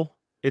possible.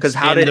 Because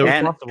how did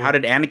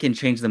Anakin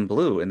change them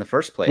blue in the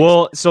first place?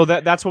 Well, so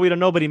that's what we don't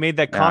know. But he made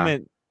that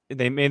comment.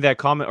 They made that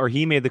comment, or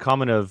he made the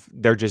comment of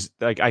they're just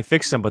like, I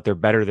fixed them, but they're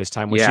better this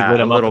time. When she lit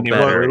them a little up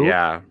better.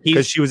 Yeah,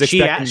 because she was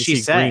expecting to she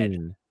see said,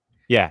 green.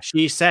 Yeah,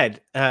 she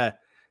said,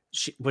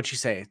 what'd she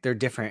say? They're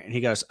different. And he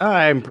goes, oh,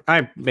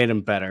 I made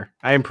them better.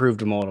 I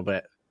improved them a little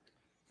bit.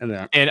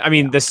 And I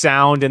mean, the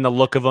sound and the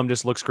look of them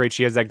just looks great.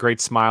 She has that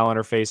great smile on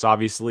her face,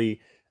 obviously.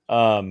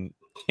 And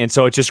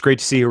so it's just great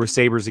to see her with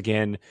sabers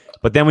again.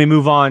 But then we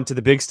move on to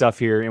the big stuff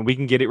here, and we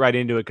can get it right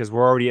into it because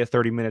we're already at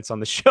 30 minutes on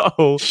the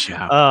show.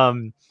 Yeah.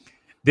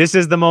 This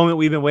is the moment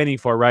we've been waiting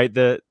for, right?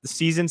 The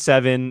season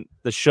 7,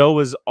 the show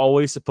was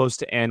always supposed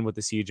to end with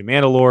the Siege of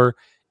Mandalore,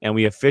 and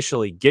we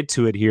officially get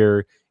to it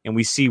here, and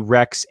we see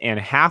Rex and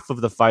half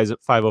of the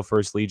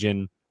 501st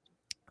Legion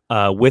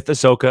with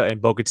Ahsoka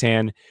and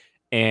Bo-Katan,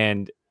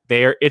 and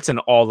it's an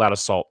all-out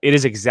assault. It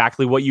is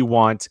exactly what you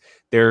want.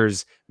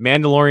 There's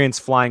Mandalorians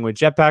flying with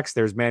jetpacks.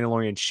 There's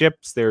Mandalorian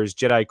ships. There's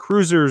Jedi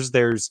cruisers.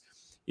 There's,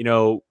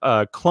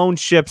 clone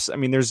ships. I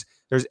mean, there's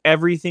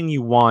everything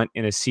you want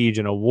in a siege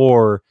and a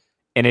war,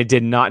 and it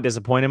did not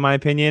disappoint, in my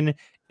opinion.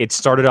 It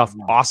started off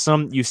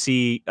awesome. You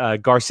see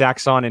Gar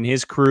Saxon and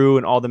his crew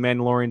and all the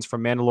Mandalorians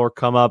from Mandalore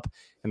come up,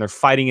 and they're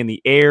fighting in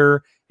the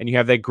air, and you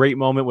have that great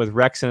moment with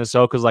Rex and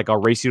Ahsoka's like, I'll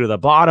race you to the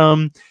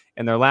bottom,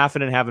 and they're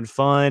laughing and having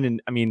fun.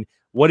 And I mean,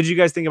 what did you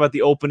guys think about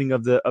the opening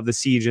of the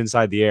siege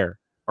inside the air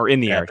or in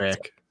the air?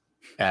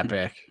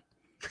 Epic.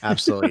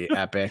 Absolutely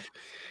epic.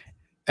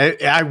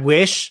 I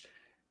wish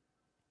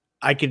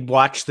I could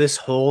watch this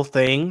whole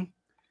thing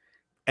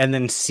and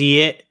then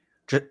see it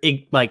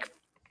like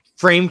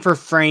frame for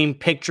frame,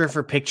 picture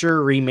for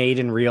picture, remade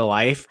in real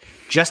life,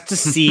 just to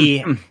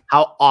see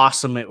how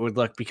awesome it would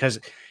look. Because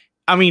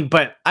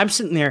but I'm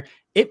sitting there,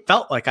 it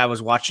felt like I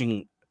was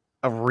watching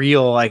a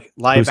real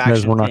live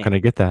action. We're not going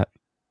to get that.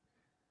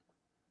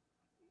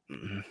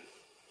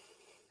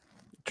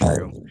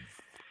 True.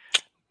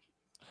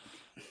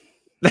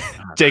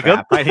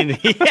 Jacob, I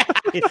didn't.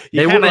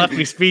 They wouldn't left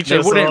me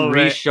speechless. They wouldn't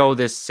re-show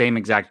this same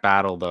exact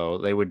battle, though.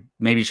 They would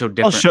maybe show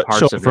different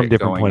parts of from it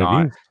different going point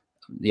on. of view.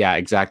 Yeah,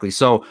 exactly.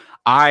 So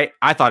I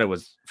thought it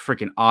was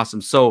freaking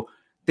awesome. So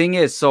thing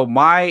is,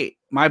 my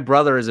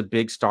brother is a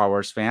big Star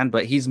Wars fan,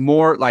 but he's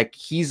more like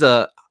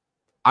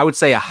I would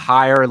say a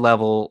higher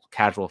level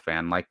casual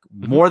fan, like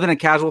more than a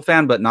casual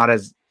fan, but not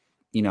as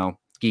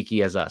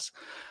geeky as us.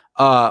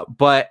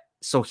 But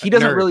so he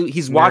doesn't really.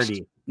 He's watched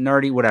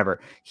nerdy,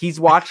 whatever. He's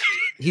watched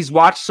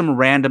some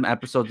random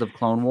episodes of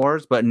Clone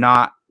Wars, but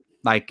not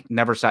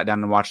never sat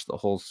down and watched the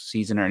whole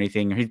season or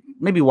anything. He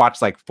maybe watched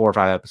 4 or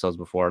 5 episodes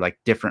before,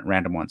 different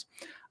random ones.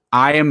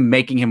 I am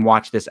making him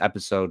watch this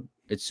episode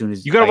as soon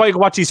as you gotta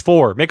watch these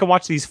 4. Make him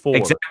watch these 4.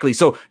 Exactly.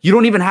 So you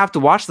don't even have to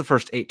watch the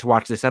first 8 to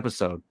watch this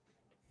episode.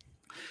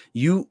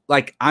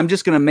 I'm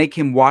just gonna make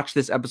him watch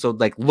this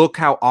episode. Look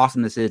how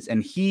awesome this is,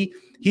 and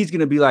he's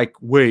gonna be like,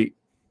 wait,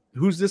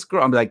 who's this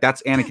girl? I'm like,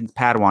 that's Anakin's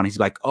Padawan. He's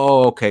like,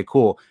 oh, okay,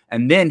 cool.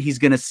 And then he's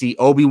gonna see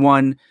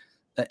Obi-Wan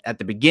at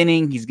the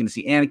beginning. He's gonna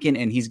see Anakin,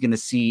 and he's gonna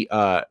see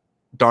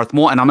Darth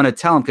Maul. And I'm gonna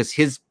tell him because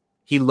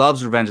he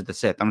loves Revenge of the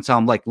Sith. I'm gonna tell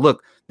him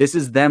look, this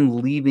is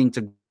them leaving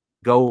to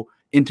go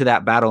into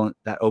that battle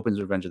that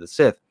opens Revenge of the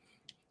Sith.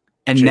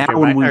 And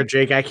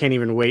Jake, I can't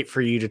even wait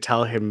for you to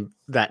tell him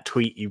that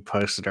tweet you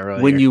posted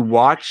earlier. When you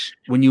watch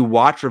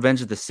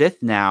Revenge of the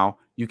Sith now,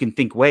 you can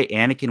think, wait,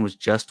 Anakin was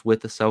just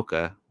with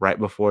Ahsoka right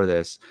before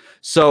this.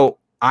 So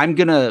I'm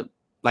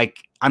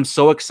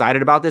so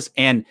excited about this.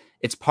 And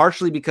it's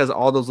partially because of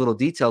all those little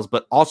details,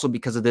 but also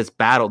because of this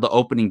battle, the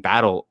opening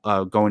battle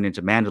going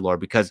into Mandalore,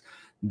 because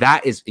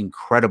that is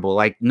incredible.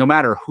 Like, no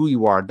matter who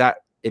you are,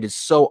 that it is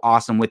so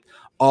awesome with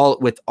all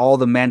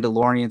the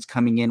Mandalorians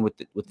coming in with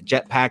the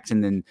jetpacks,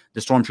 and then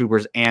the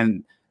stormtroopers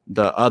and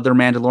the other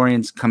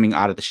Mandalorians coming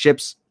out of the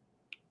ships.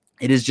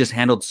 It is just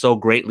handled so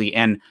greatly,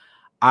 and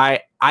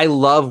I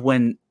love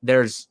when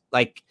there's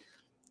like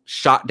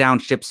shot down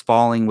ships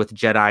falling with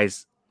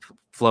Jedis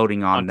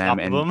floating on them,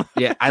 and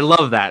yeah, I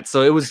love that.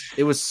 So it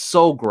was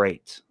so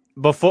great.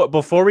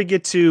 Before we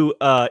get to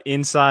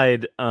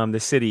inside the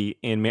city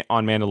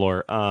on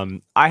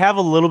Mandalore, I have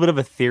a little bit of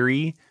a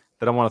theory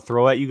that I want to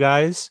throw at you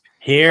guys.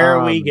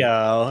 Here we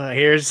go.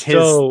 Here's his.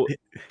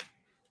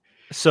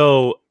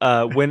 So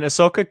when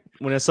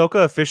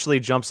Ahsoka officially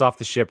jumps off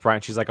the ship, right,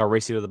 and she's like, "I'll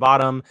race you to the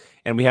bottom,"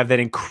 and we have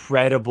that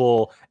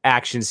incredible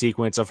action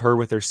sequence of her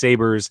with her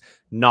sabers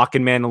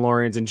knocking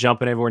Mandalorians and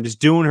jumping everywhere and just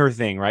doing her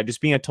thing, right,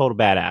 just being a total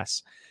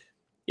badass.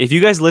 If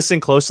you guys listen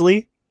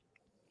closely,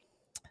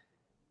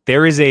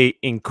 there is a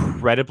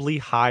incredibly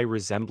high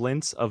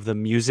resemblance of the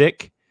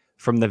music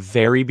from the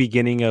very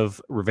beginning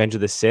of Revenge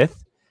of the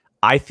Sith.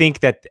 I think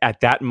that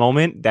at that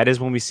moment, that is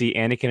when we see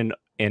Anakin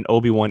and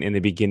Obi-Wan in the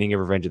beginning of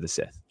Revenge of the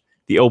Sith.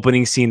 The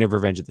opening scene of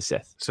Revenge of the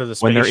Sith. So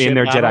when they're in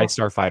their Jedi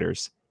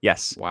starfighters.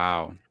 Yes.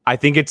 Wow. I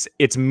think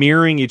it's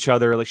mirroring each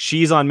other. Like,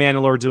 she's on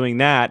Mandalore doing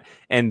that,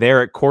 and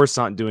they're at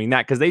Coruscant doing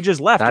that, because they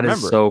just left. That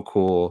remember? Is so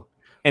cool.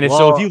 And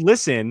so if you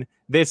listen,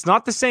 it's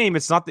not the same.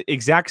 It's not the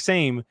exact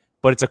same,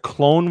 but it's a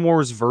Clone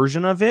Wars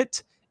version of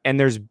it. And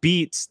there's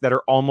beats that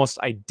are almost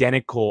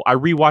identical. I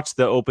rewatched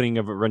the opening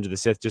of Revenge of the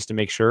Sith just to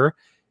make sure.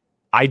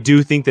 I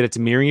do think that it's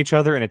mirroring each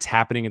other, and it's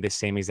happening at the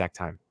same exact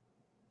time.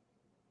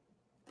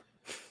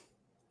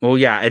 Well,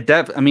 yeah,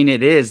 I mean,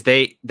 it is.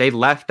 They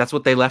left. That's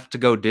what they left to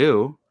go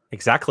do.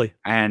 Exactly.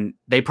 And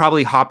they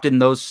probably hopped in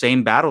those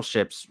same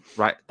battleships,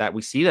 right, that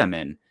we see them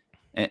in.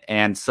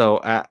 And so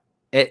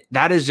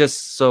that is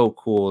just so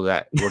cool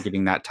that we're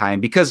getting that time,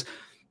 because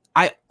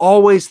I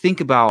always think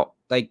about,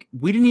 like,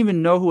 we didn't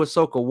even know who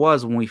Ahsoka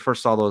was when we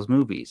first saw those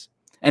movies.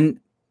 And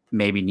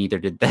maybe neither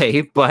did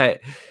they,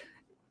 but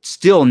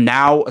still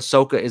now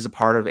Ahsoka is a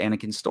part of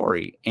Anakin's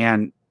story.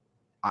 And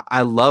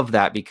I love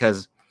that,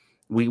 because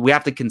we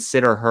have to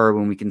consider her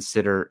when we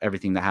consider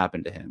everything that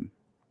happened to him.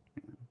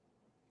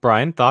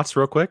 Brian, thoughts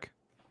real quick?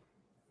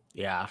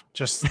 Yeah,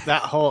 just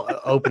that whole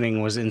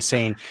opening was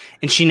insane.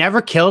 And she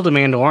never killed a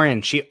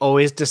Mandalorian. She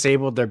always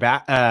disabled their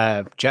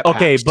jetpacks.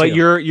 Okay, but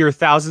too. you're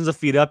thousands of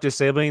feet up,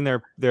 disabling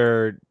their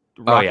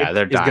oh yeah,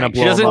 they're dying. Gonna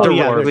blow she doesn't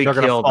directly they're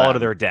kill fall them. to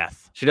their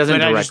death. She doesn't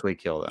directly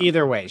kill them.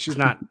 Either way, she's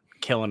not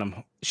killing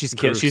them. She's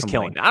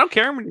killing. I don't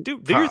care. Do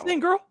your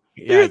thing, girl.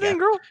 Do Yeah, your thing,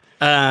 girl.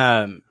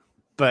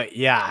 But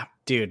yeah,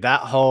 dude,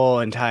 that whole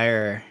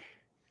entire.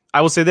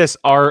 I will say this: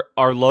 our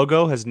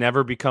logo has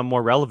never become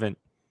more relevant.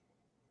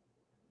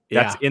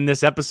 That's in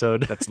this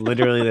episode. That's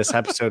literally this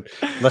episode.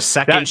 The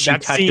second she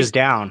touches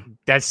down,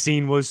 that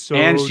scene was so.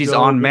 And she's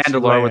on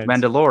Mandalore with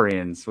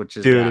Mandalorians, which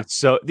is it's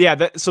so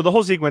so the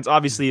whole sequence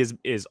obviously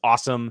is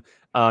awesome.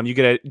 You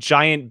get a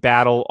giant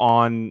battle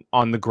on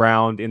the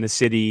ground in the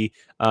city.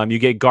 You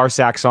get Gar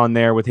Saxon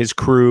there with his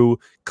crew.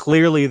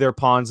 Clearly, they're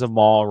pawns of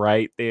Maul,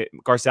 right?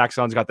 Gar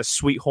Saxon's got the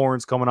sweet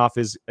horns coming off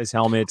his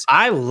helmet.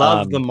 I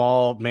love the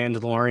Maul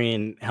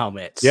Mandalorian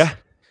helmets. Yeah.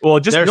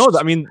 Well, just know that.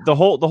 I mean, the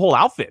whole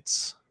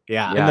outfits.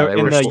 Yeah,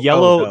 and the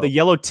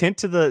yellow tint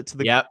to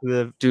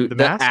the dude,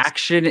 the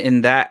action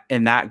in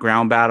that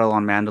ground battle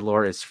on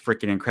Mandalore is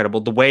freaking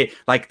incredible. The way,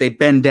 like, they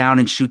bend down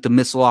and shoot the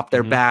missile off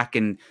their back,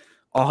 and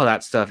all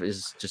that stuff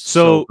is just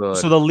so good.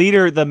 So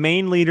the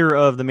main leader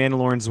of the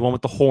Mandalorians is the one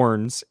with the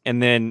horns,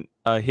 and then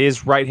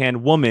his right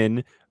hand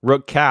woman,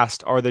 Rook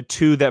Kast, are the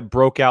two that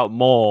broke out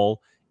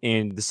Maul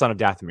in The Son of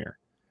Dathomir.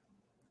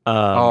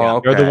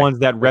 They're the ones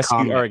that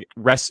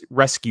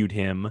rescued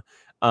him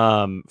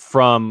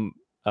from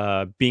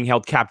being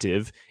held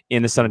captive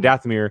in The Son of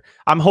Dathomir.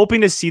 I'm hoping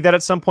to see that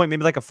at some point,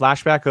 maybe like a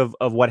flashback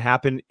of what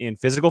happened in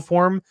physical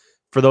form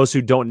for those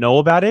who don't know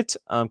about it,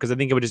 because I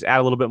think it would just add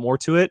a little bit more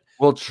to it.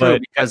 Well, true,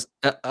 because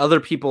other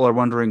people are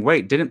wondering,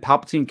 wait, didn't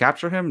Palpatine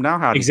capture him? Now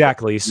how?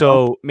 Exactly.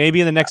 So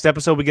maybe in the next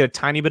episode we get a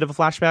tiny bit of a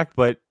flashback,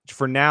 but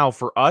for now,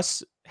 for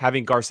us,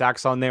 having Gar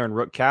Saxon there and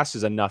Rook Kast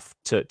is enough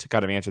to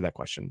kind of answer that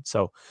question.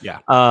 So yeah.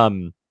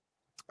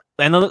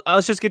 And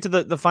let's just get to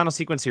the final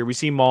sequence here. We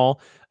see Maul,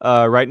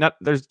 right?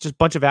 There's just a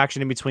bunch of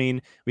action in between.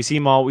 We see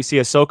Maul. We see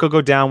Ahsoka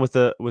go down with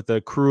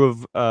a crew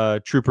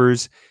of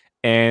troopers,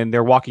 and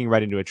they're walking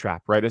right into a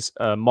trap. Right,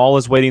 Maul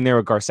is waiting there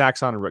with Gar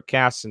Saxon and Rook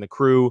Kast and the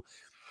crew,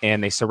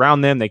 and they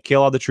surround them. They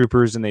kill all the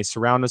troopers, and they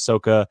surround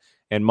Ahsoka.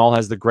 And Maul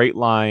has the great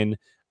line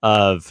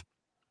of,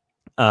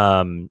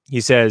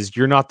 he says,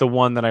 "You're not the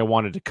one that I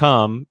wanted to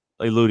come,"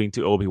 alluding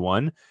to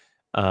Obi-Wan.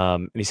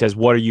 And he says,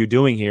 "What are you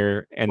doing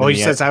here?" And he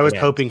says, "I was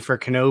hoping for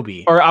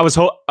Kenobi." Or I was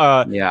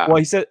yeah. Well,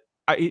 he said,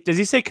 does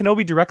he say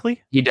Kenobi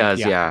directly? He does,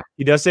 yeah.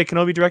 He does say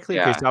Kenobi directly.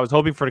 Yeah. Okay, so I was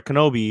hoping for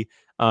Kenobi,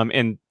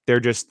 and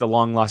they're just the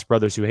long lost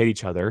brothers who hate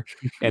each other.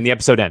 And the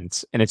episode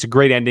ends, and it's a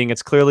great ending.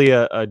 It's clearly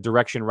a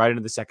direction right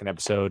into the second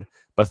episode.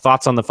 But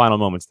thoughts on the final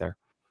moments there?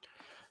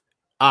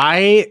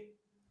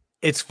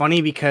 It's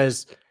funny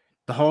because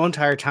the whole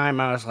entire time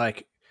I was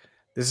like,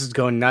 this is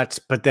going nuts.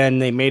 But then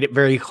they made it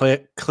very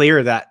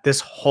clear that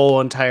this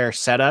whole entire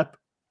setup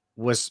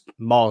was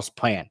Maul's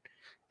plan.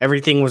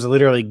 Everything was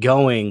literally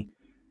going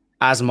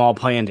as Maul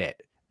planned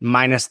it,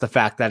 minus the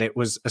fact that it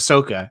was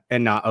Ahsoka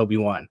and not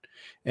Obi-Wan.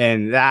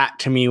 And that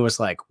to me was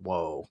like,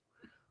 whoa,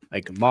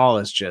 like Maul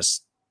is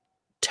just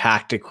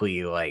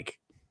tactically like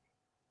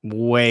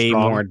way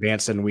Strong. more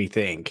advanced than we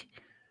think.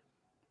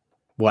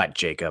 What,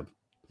 Jacob?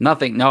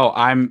 Nothing. No,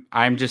 I'm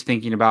just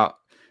thinking about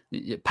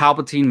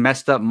Palpatine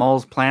messed up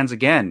Maul's plans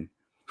again.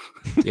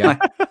 Yeah.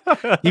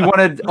 He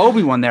wanted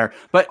Obi-Wan there.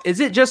 But is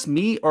it just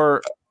me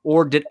or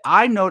did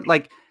I know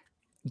like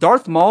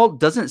Darth Maul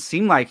doesn't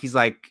seem like he's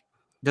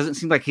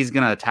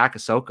gonna attack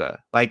Ahsoka.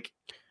 Like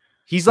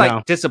he's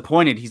like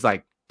disappointed. He's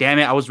like, damn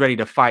it, I was ready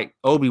to fight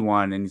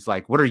Obi-Wan. And he's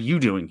like, what are you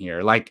doing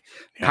here? Like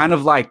kind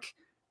of like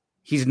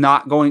he's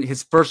not going,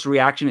 his first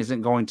reaction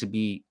isn't going to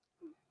be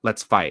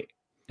let's fight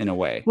in a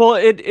way. Well,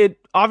 it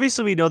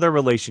obviously we know their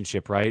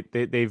relationship, right?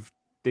 They've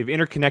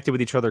interconnected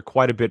with each other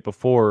quite a bit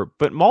before,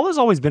 but Maul has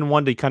always been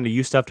one to kind of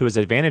use stuff to his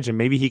advantage, and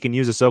maybe he can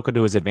use Ahsoka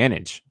to his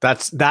advantage.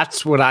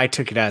 That's what I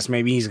took it as.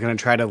 Maybe he's going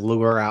to try to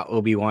lure out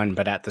Obi-Wan,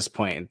 but at this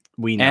point,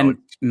 we know. And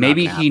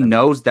maybe he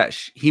knows that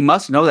he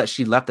must know that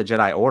she left the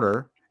Jedi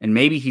Order, and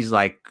maybe he's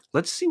like,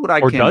 let's see what I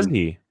can. Or does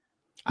he?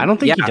 I don't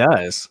think he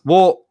does.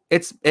 Well,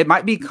 it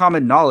might be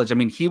common knowledge. I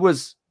mean, he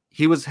was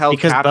held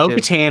because captive.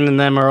 Bo-Katan and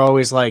them are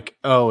always like,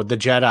 oh, the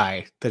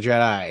Jedi.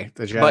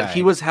 But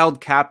he was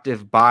held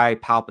captive by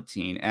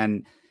Palpatine,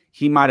 and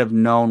he might have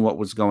known what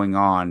was going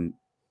on,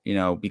 you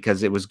know,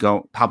 because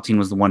Palpatine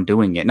was the one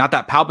doing it. Not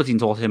that Palpatine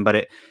told him, but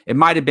it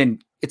might have been.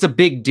 It's a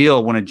big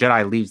deal when a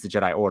Jedi leaves the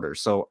Jedi Order,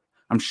 so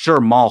I'm sure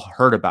Maul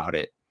heard about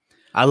it.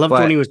 I loved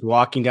when he was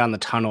walking down the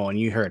tunnel and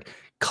you heard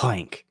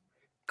clank,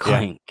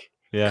 clank,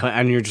 yeah.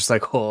 And you're just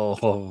like,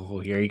 oh,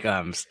 here he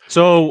comes.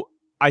 So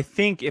I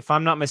think, if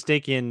I'm not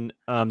mistaken,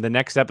 the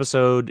next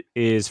episode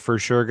is for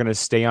sure going to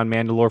stay on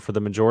Mandalore for the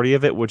majority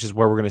of it, which is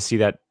where we're going to see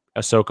that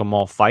Ahsoka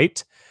Maul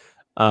fight.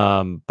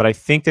 But I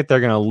think that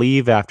they're going to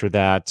leave after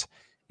that.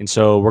 And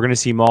so we're going to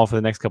see Maul for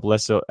the next couple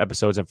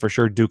episodes and for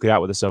sure duke it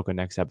out with Ahsoka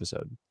next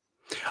episode.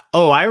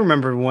 Oh, I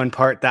remember one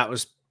part that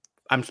was,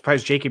 I'm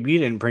surprised, Jacob, you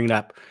didn't bring it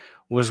up,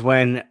 was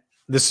when,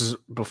 this is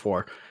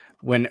before,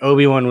 when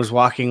Obi-Wan was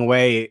walking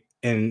away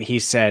and he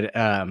said,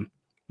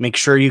 make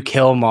sure you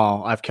kill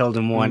Maul. I've killed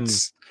him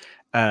once.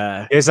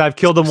 Yes, I've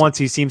killed him once.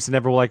 He seems to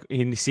never want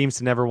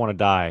to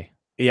die.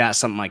 Yeah,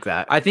 something like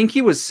that. I think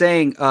he was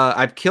saying,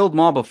 I've killed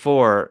Maul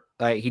before.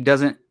 He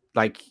doesn't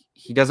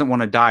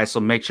want to die, so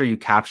make sure you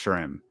capture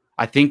him.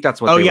 I think that's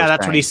what. Oh yeah,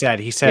 that's what he said.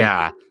 He said,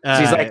 yeah. So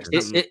he's like,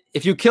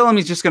 if you kill him,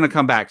 he's just going to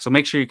come back. So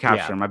make sure you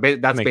capture him.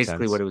 That's basically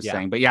sense. what it was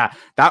saying. But yeah,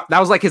 that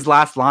was like his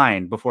last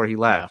line before he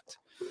left.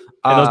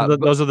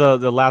 And those are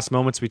the last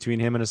moments between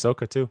him and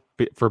Ahsoka too,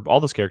 for all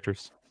those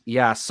characters.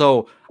 Yeah,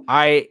 so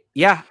I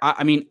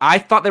mean, I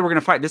thought they were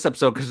going to fight this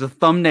episode because the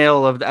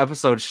thumbnail of the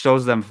episode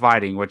shows them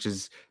fighting, which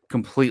is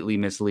completely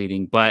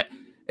misleading, but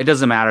it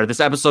doesn't matter. This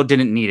episode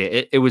didn't need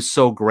it. It was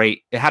so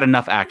great. It had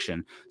enough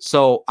action.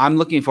 So I'm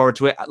looking forward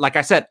to it. Like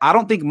I said, I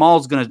don't think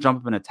Maul's going to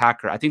jump up and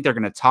attack her. I think they're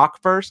going to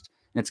talk first,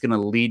 and it's going to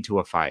lead to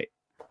a fight.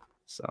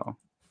 So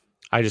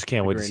I just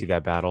can't wait to see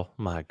that battle.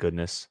 My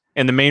goodness.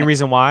 And the main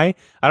reason why,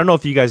 I don't know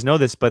if you guys know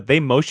this, but they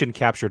motion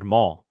captured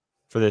Maul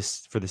for the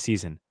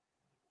season.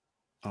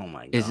 Oh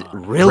my god! Is it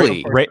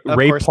really?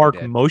 Ray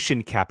Park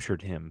motion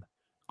captured him.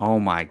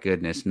 Oh my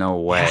goodness! No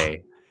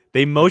way.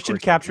 They motion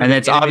captured, and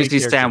it's obviously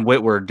Sam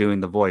Witwer doing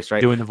the voice, right?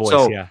 Doing the voice.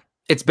 So yeah,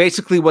 it's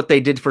basically what they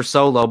did for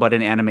Solo, but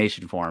in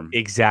animation form.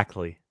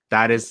 Exactly.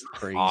 That is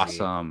crazy.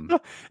 Awesome.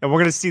 And we're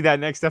gonna see that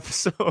next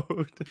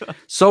episode.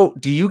 So,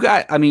 do you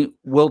guys? I mean,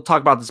 we'll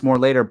talk about this more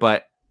later,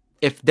 but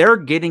if they're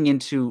getting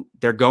into,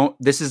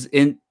 this is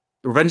in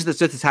Revenge of the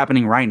Sith is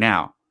happening right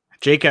now.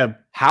 Jacob,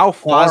 how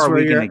far are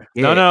we going to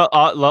get? No,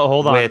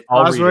 hold on.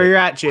 Pause where you're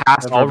at, Jacob.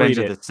 I'll read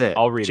it.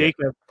 I'll read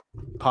Jacob,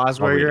 it.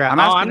 Pause where you're at.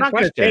 I'm not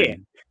going to say it.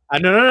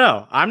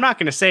 No. I'm not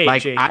going to say it,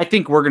 Jacob. I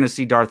think we're going to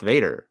see Darth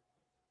Vader.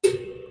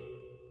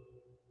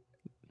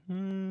 I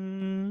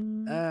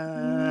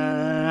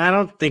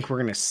don't think we're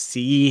going to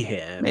see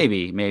him.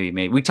 Maybe.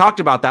 We talked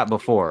about that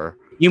before.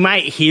 You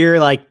might hear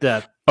like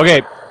the...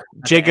 Okay,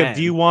 Jacob,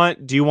 do you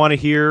want to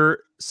hear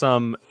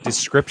some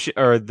description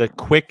or the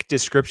quick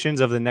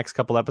descriptions of the next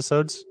couple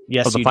episodes?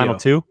 Yes, of the final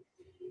two.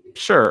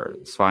 Sure,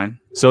 it's fine.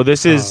 So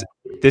this is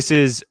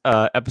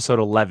episode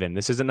 11.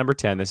 This isn't number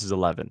 10. This is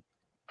 11.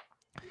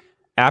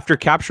 After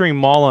capturing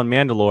Maul on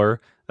Mandalore,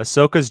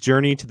 Ahsoka's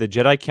journey to the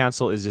Jedi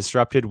Council is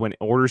disrupted when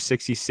Order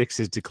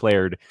 66 is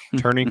declared,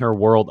 turning her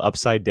world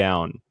upside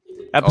down.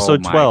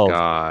 Episode 12.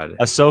 God.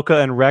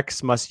 Ahsoka and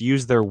Rex must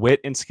use their wit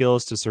and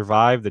skills to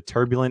survive the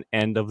turbulent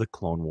end of the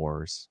Clone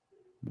Wars.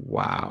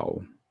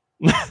 Wow.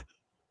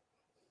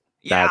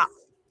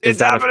 Is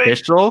that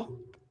official?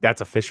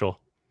 That's official.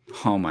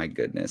 Oh my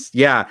goodness.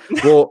 Yeah.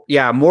 Well,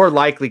 yeah, more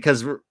likely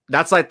because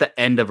that's like the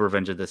end of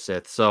Revenge of the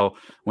Sith. So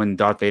when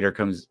Darth Vader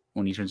comes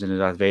when he turns into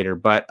Darth Vader.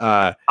 But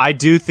I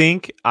do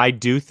think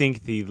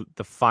the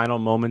final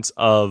moments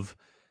of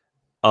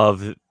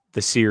the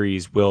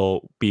series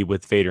will be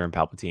with Vader and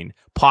Palpatine.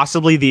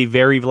 Possibly the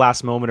very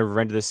last moment of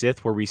Revenge of the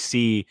Sith where we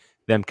see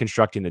them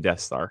constructing the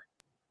Death Star.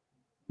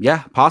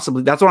 Yeah,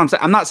 possibly. That's what I'm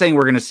saying. I'm not saying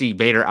we're going to see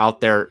Vader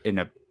out there in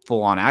a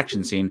full-on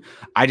action scene.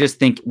 I just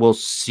think we'll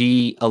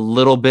see a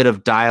little bit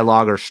of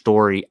dialogue or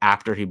story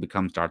after he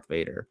becomes Darth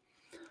Vader.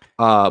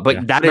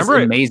 But that is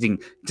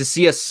amazing to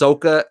see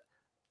Ahsoka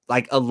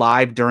like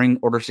alive during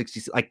Order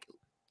 66, like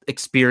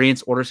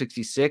experience Order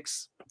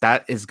 66.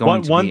 That is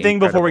going to be one thing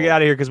incredible. before we get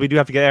out of here, because we do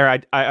have to get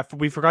there.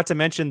 We forgot to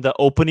mention the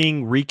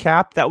opening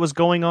recap that was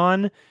going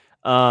on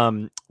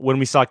when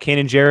we saw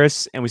Kanan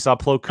Jarrus and we saw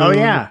Plo Koon. Oh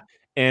yeah,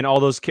 and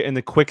all those in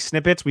the quick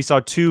snippets. We saw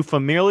two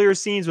familiar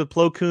scenes with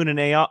Plo Koon and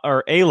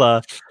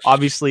Ayla,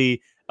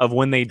 obviously of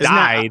when they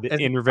died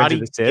in Revenge of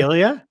the Sith.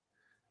 Ilya?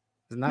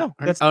 No,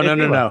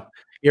 no.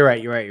 You're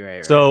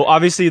right. So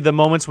obviously the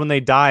moments when they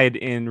died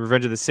in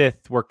Revenge of the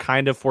Sith were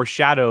kind of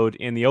foreshadowed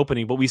in the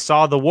opening, but we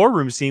saw the war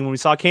room scene when we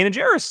saw Kanan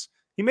Jarrus.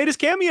 He made his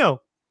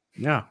cameo.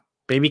 No,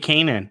 baby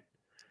Kanan.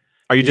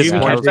 Are you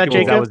disappointed that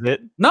Jacob? That was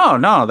it? No,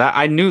 that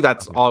I knew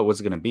that's all it was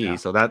going to be. Yeah.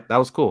 So that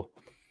was cool.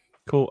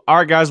 Cool. All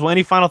right, guys. Well,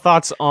 any final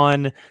thoughts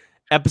on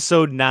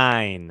episode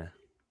 9?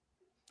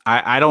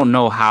 I don't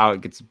know how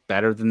it gets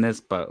better than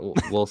this, but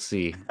we'll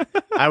see.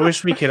 I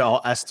wish we could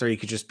us three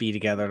could just be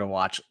together to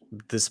watch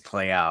this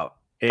play out.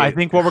 I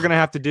think what we're gonna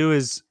have to do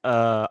is,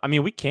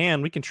 we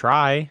can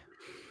try.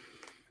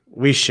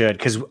 We should,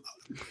 because.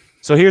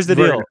 So here's the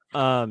deal.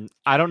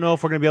 I don't know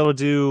if we're gonna be able to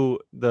do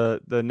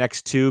the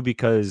next two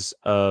because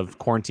of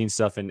quarantine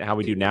stuff and how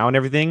we do now and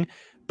everything.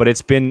 But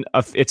it's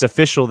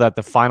official that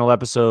the final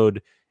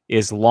episode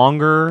is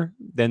longer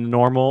than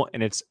normal,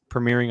 and it's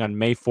premiering on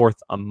May 4th,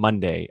 on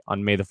Monday.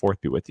 On May the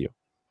 4th be with you.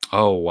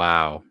 Oh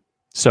wow!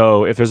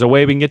 So if there's a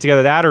way we can get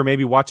together that, or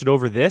maybe watch it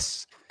over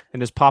this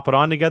and just pop it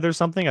on together or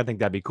something, I think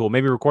that'd be cool.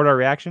 Maybe record our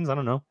reactions. I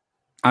don't know.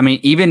 I mean,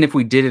 even if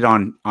we did it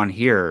on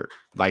here,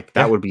 like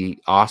that would be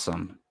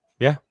awesome.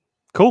 Yeah.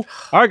 Cool.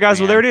 All right, guys.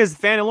 Man. Well, there it is.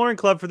 The Fandalorian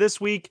Club for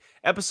this week.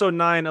 Episode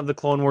 9 of the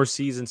Clone Wars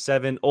Season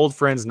 7. Old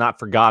Friends Not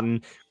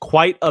Forgotten.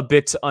 Quite a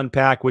bit to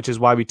unpack, which is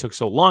why we took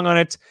so long on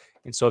it.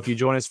 And so if you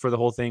join us for the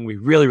whole thing, we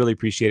really, really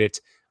appreciate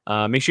it.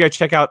 Make sure you guys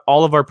check out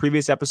all of our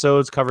previous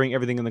episodes covering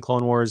everything in the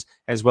Clone Wars,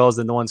 as well as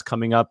the ones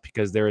coming up,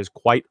 because there is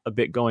quite a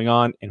bit going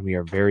on, and we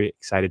are very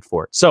excited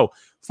for it. So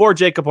for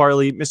Jacob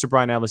Hartley, Mr.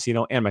 Brian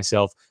Avellino, and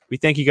myself, we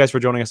thank you guys for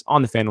joining us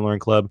on the Fandalorian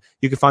Club.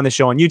 You can find the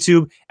show on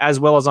YouTube, as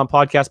well as on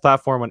podcast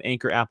platform on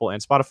Anchor, Apple,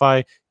 and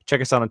Spotify. Check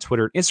us out on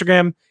Twitter and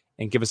Instagram,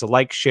 and give us a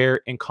like,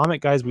 share, and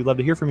comment, guys. We'd love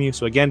to hear from you.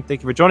 So again,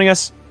 thank you for joining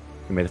us,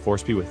 and may the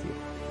Force be with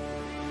you.